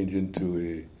to change into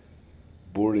a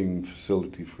boarding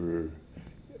facility for,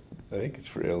 I think it's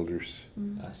for elders.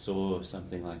 I saw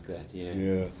something like that.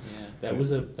 Yeah. That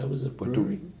was a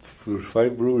brewery. There was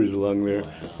 5 breweries along there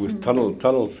with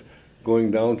tunnels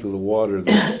going down to the water.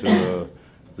 That the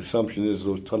assumption is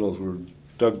those tunnels were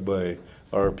dug by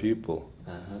our people,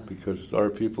 because our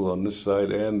people on this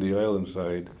side and the island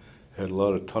side had a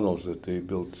lot of tunnels that they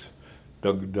built,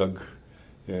 dug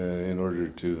in order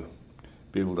to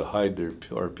be able to hide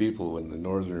our people when the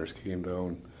Northerners came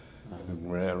down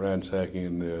and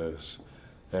ransacking and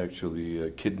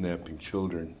actually kidnapping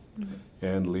children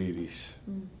and ladies.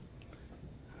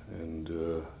 And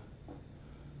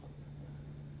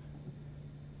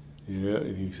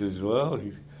he says, well,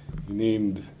 he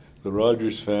named the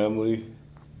Rogers family,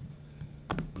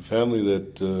 the family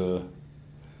that,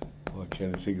 I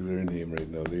can't think of their name right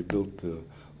now. They built the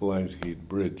Lionsgate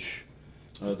Bridge.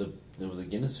 Oh, they were the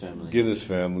Guinness family. Guinness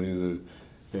family,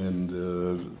 and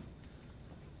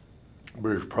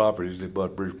British Properties. They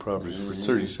bought British Properties for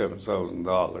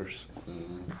 $37,000. Good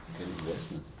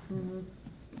investment.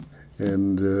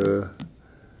 And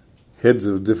heads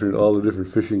of all the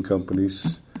different fishing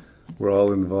companies were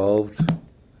all involved.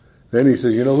 Then he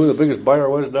said, "You know who the biggest buyer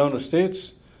was down in the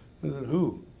States?" I said,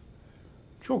 "Who?"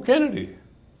 "Joe Kennedy.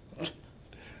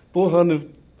 Both on the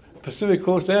Pacific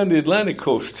coast and the Atlantic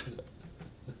coast."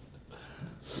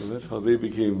 So that's how they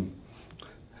became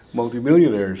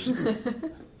multimillionaires.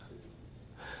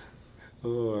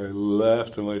 Oh, I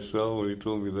laughed to myself when he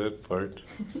told me that part.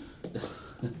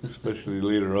 Especially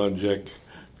later on, Jack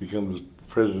becomes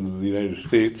president of the United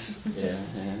States.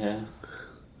 Yeah.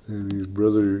 And his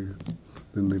brother,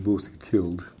 then they both get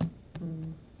killed.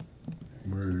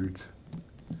 Murdered.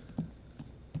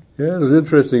 Yeah, it was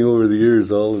interesting over the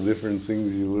years, all the different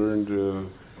things you learned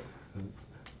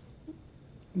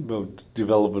about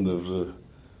development of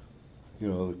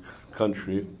the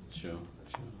country. Sure.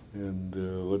 And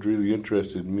what really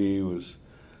interested me was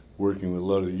working with a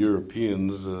lot of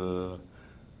Europeans.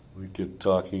 We'd get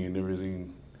talking and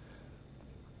everything.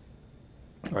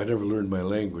 I never learned my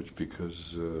language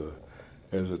because,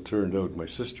 as it turned out, my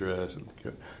sister asked,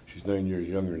 she's 9 years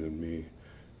younger than me,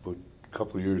 but a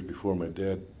couple of years before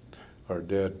our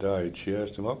dad died, she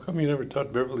asked him, "How come you never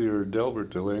taught Beverly or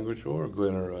Delbert the language, or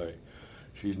Glenn or I?"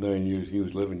 She's 9 years, he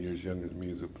was 11 years younger than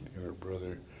me, the younger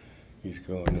brother. He's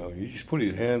gone now. He just put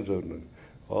his hands out, and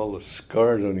all the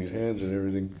scars on his hands and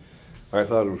everything. I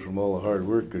thought it was from all the hard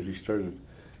work, because he started,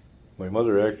 my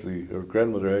grandmother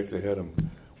actually had him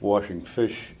washing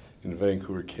fish in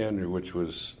Vancouver, Canada, which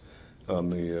was on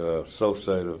the south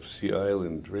side of Sea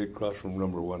Island, right across from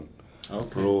number 1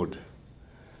 road.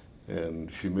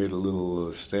 And she made a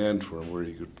little stand for him where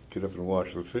he could get up and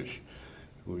wash the fish.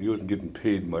 Well, he wasn't getting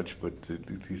paid much, but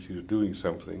at least he was doing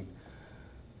something.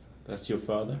 That's your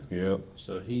father? Yeah.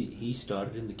 So he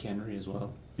started in the cannery as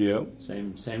well? Yeah.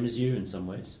 Same as you in some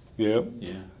ways? Yeah.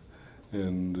 Yeah.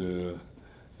 And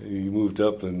he moved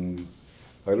up, and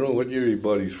I don't know what year he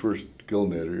bought his first gill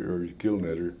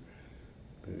netter.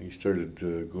 And he started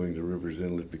going to Rivers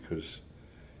Inlet because,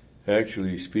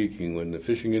 actually speaking, when the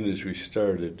fishing industry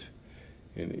started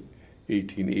in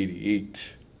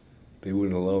 1888, they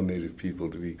wouldn't allow native people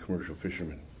to be commercial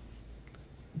fishermen.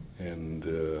 And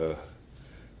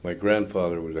my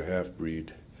grandfather was a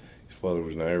half-breed. His father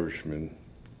was an Irishman.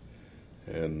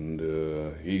 And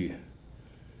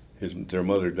their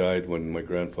mother died when my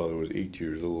grandfather was 8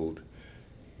 years old.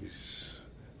 His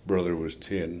brother was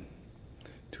 10,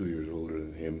 2 years older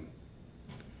than him.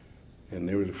 And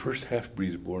they were the first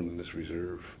half-breeds born in this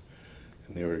reserve.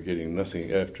 And they were getting nothing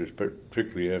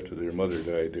particularly after their mother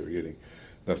died, they were getting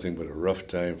nothing but a rough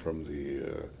time from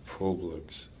the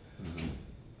full-bloods. Mm-hmm.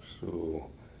 So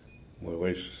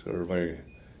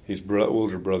his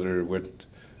older brother went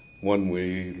one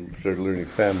way, he started learning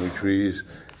family trees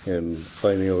and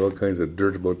finding out all kinds of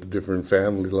dirt about the different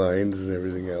family lines and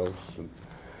everything else. And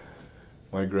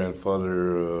my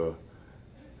grandfather,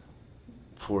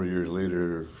 4 years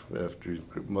later, after his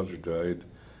mother died,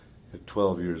 at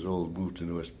 12 years old, moved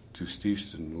to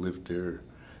Steveston and lived there,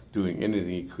 doing anything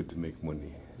he could to make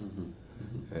money. Mm-hmm.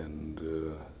 Mm-hmm. And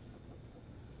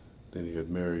then he got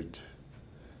married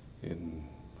in,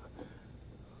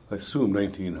 I assume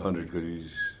 1900,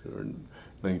 or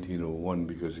 1901,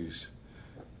 because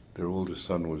their oldest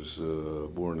son was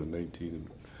born in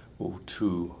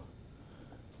 1902,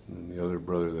 and the other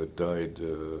brother that died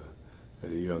at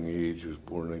a young age was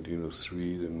born in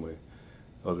 1903. Then my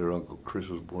other uncle Chris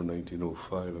was born in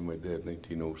 1905, and my dad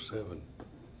 1907.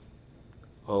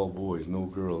 All boys, no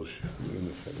girls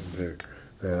in their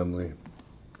family.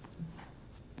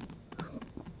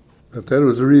 But that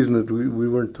was the reason that we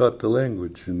weren't taught the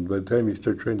language, and by the time he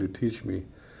started trying to teach me,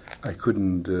 I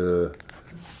couldn't. I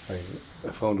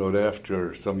found out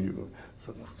after some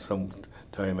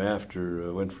time after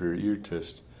I went for an ear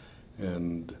test,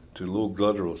 and to low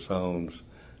guttural sounds,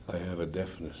 I have a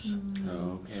deafness. Mm-hmm.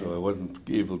 Oh, okay. So I wasn't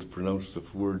able to pronounce the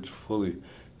words fully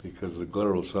because the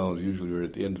guttural sounds usually are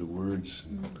at the end of the words.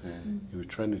 Okay. He was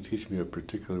trying to teach me a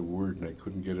particular word, and I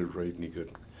couldn't get it right, and he got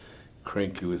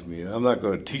cranky with me. "I'm not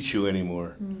going to teach you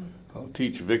anymore. I'll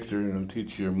teach Victor, and I'll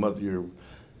teach your mother, your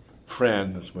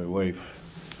Fran," that's my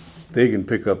wife. "They can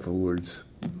pick up the words."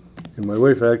 And my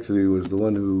wife actually was the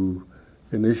one who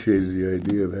initiated the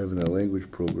idea of having a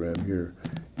language program here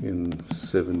in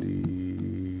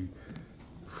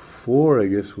 74, I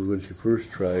guess, was when she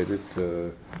first tried it.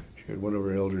 She had one of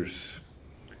her elders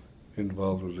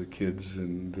involved with the kids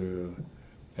and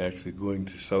actually going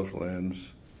to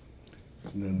Southlands.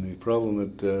 And then the problem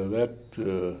that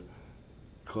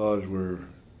caused were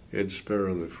Ed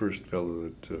Sparrow, the first fellow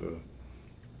that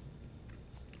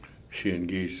she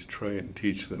engaged to try and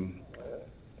teach them.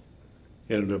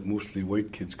 Ended up mostly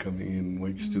white kids coming in,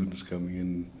 white students coming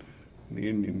in. And the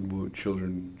Indian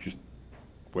children just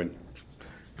went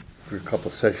for a couple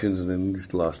of sessions and then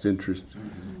just lost interest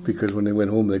because when they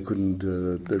went home, they couldn't.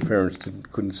 Their parents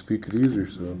couldn't speak it either.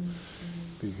 So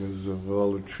because of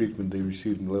all the treatment they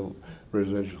received in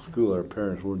residential school, our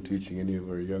parents weren't teaching any of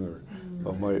our younger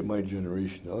of my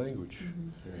generation the language.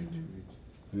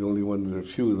 The only ones, a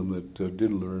few of them that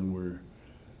did learn were,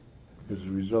 as a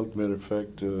result, matter of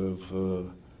fact,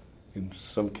 of in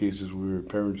some cases where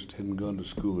parents hadn't gone to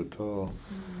school at all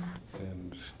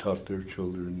and taught their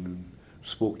children and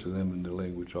spoke to them in the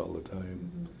language all the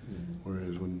time.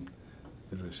 Whereas when,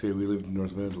 as I say, we lived in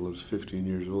North Mantle, I was 15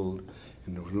 years old,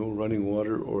 and there was no running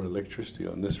water or electricity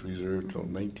on this reserve until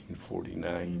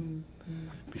 1949,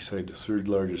 beside the third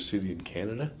largest city in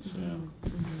Canada.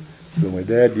 So my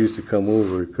dad used to come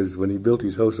over, because when he built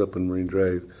his house up in Marine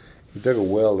Drive, he dug a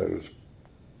well that was,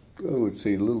 I would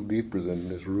say, a little deeper than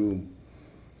this room.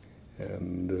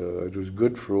 And it was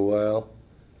good for a while.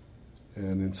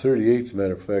 And in 38, as a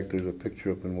matter of fact, there's a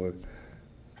picture up in my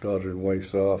daughter and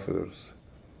wife's office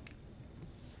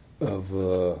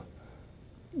of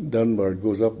Dunbar. It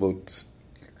goes up about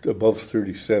above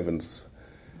 37th.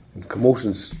 And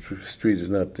Commotion Street is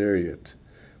not there yet,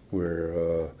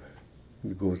 where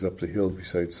it goes up the hill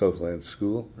beside Southland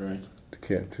School, Right.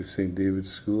 to St.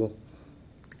 David's School.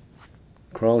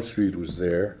 Crown Street was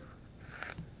there.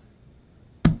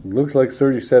 It looks like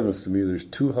 37th to me. There's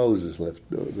 2 houses left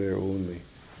there only.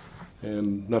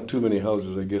 And not too many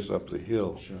houses, I guess, up the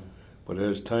hill. Sure. But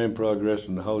as time progressed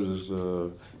and the houses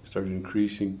started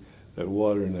increasing, that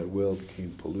water in that well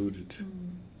became polluted.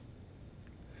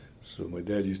 So my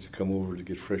dad used to come over to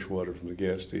get fresh water from the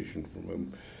gas station for my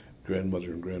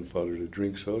grandmother and grandfather to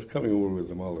drink. So I was coming over with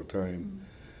them all the time.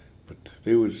 But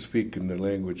they would speak in their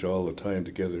language all the time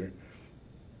together.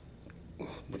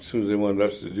 But as soon as they wanted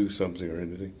us to do something or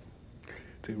anything,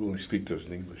 they would only speak to us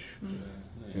in English.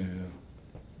 Yeah.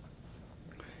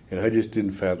 And I just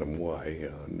didn't fathom why,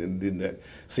 and didn't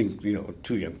think,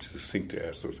 too young to think to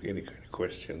ask those any kind of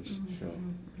questions. Sure.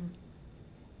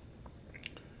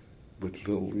 But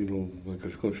like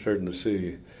I was starting to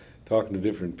say, talking to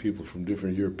different people from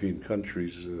different European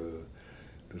countries,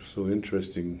 it's so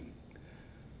interesting.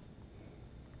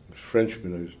 The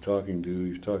Frenchman I was talking to, he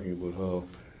was talking about how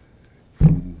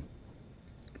from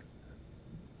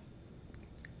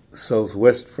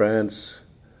southwest France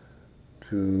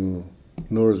to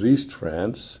northeast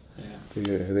France,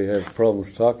 they have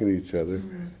problems talking to each other,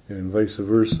 and vice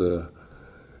versa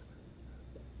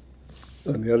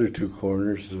on the other 2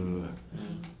 corners.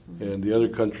 And the other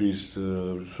countries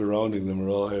surrounding them are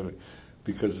all having,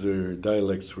 because their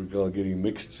dialects were all getting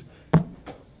mixed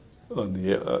on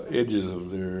the edges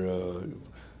of their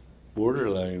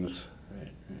borderlines.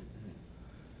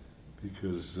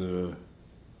 Because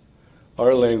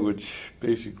our language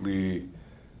basically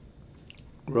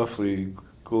roughly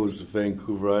goes to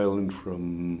Vancouver Island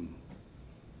from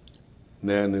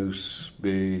Nanu's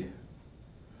Bay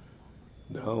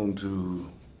down to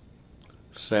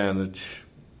Saanich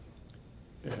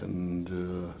and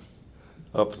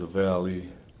up the valley.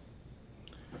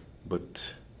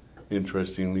 But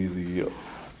interestingly, the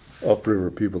upriver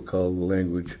people call the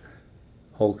language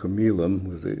Hulkameelam,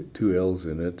 with 2 L's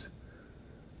in it.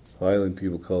 Island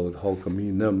people call it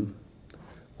Hulkaminam.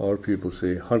 Our people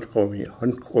say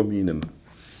Hunkominam.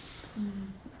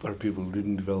 Our people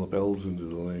didn't develop L's into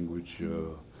the language.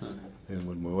 And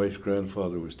when my wife's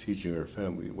grandfather was teaching our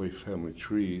family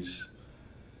trees,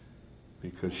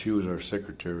 because she was our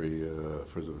secretary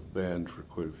for the band for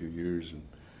quite a few years, and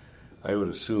I would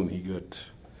assume he got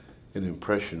an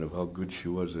impression of how good she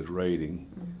was at writing.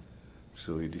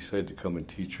 So he decided to come and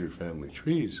teach her family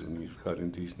trees when he got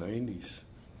into his 90s.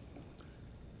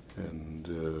 And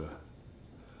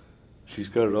she's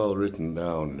got it all written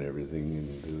down and everything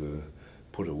and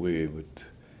put away, but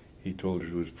he told her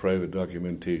it was private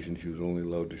documentation. She was only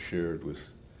allowed to share it with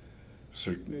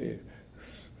certain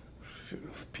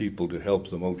people to help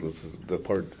them out with the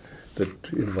part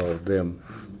that involved them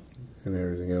and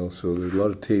everything else. So there's a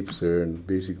lot of tapes there, and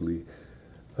basically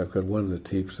I've got one of the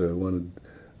tapes that I want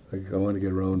to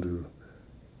get around to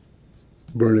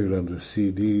burning it on the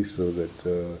CD so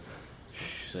that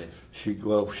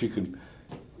she can,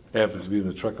 happens to be in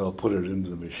the truck, I'll put it into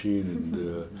the machine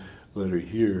and let her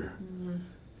hear.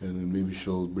 And then maybe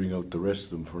she'll bring out the rest of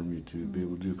them for me to be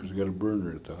able to do, because I got a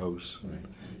burner at the house. Right.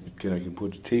 I can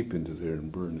put the tape into there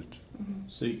and burn it.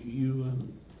 So you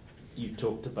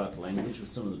talked about language with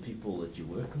some of the people that you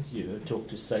work with. You talked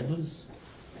to sailors.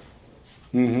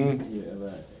 Mm-hmm.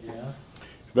 Yeah.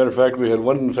 Matter of fact, we had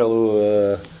one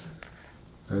fellow,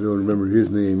 I don't remember his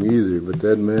name either, but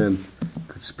that man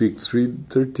could speak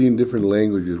 13 different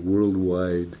languages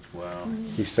worldwide. Wow.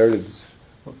 He started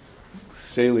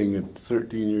sailing at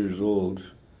 13 years old,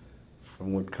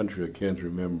 from what country I can't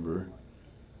remember,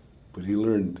 but he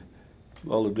learned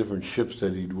all the different ships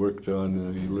that he'd worked on,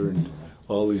 and he learned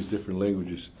all these different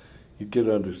languages. He'd get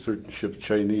onto certain ships,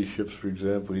 Chinese ships, for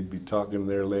example, he'd be talking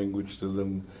their language to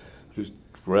them, just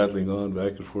rattling on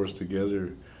back and forth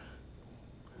together.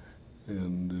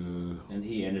 And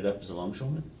he ended up as a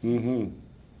longshoreman? Mm-hmm.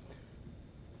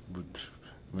 But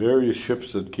various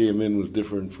ships that came in was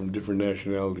different, from different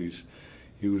nationalities.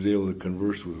 He was able to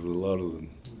converse with a lot of them.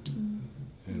 Mm-hmm.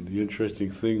 And the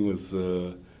interesting thing with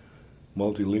a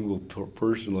multilingual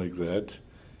person like that,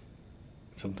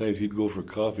 sometimes he'd go for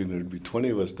coffee and there'd be 20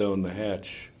 of us down the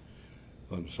hatch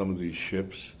on some of these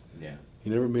ships. Yeah.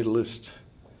 He never made a list.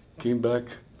 Came back,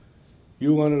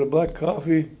 you wanted a black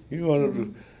coffee, you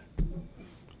wanted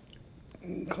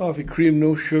a coffee cream,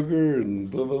 no sugar,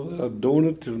 and blah, blah, blah, a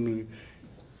donut, and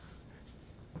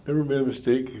never made a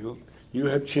mistake. You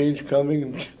had change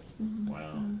coming.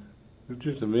 Wow. It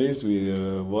just amazed me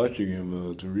watching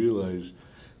him to realize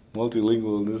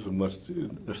multilingualism must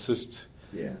assist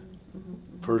Yeah.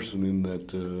 person in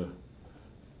that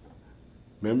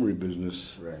memory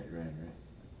business. Right.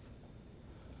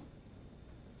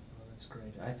 Well, that's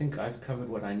great. I think I've covered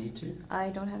what I need to. I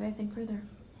don't have anything further.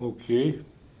 Okay.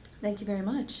 Thank you very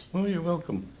much. Oh, you're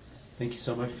welcome. Thank you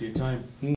so much for your time.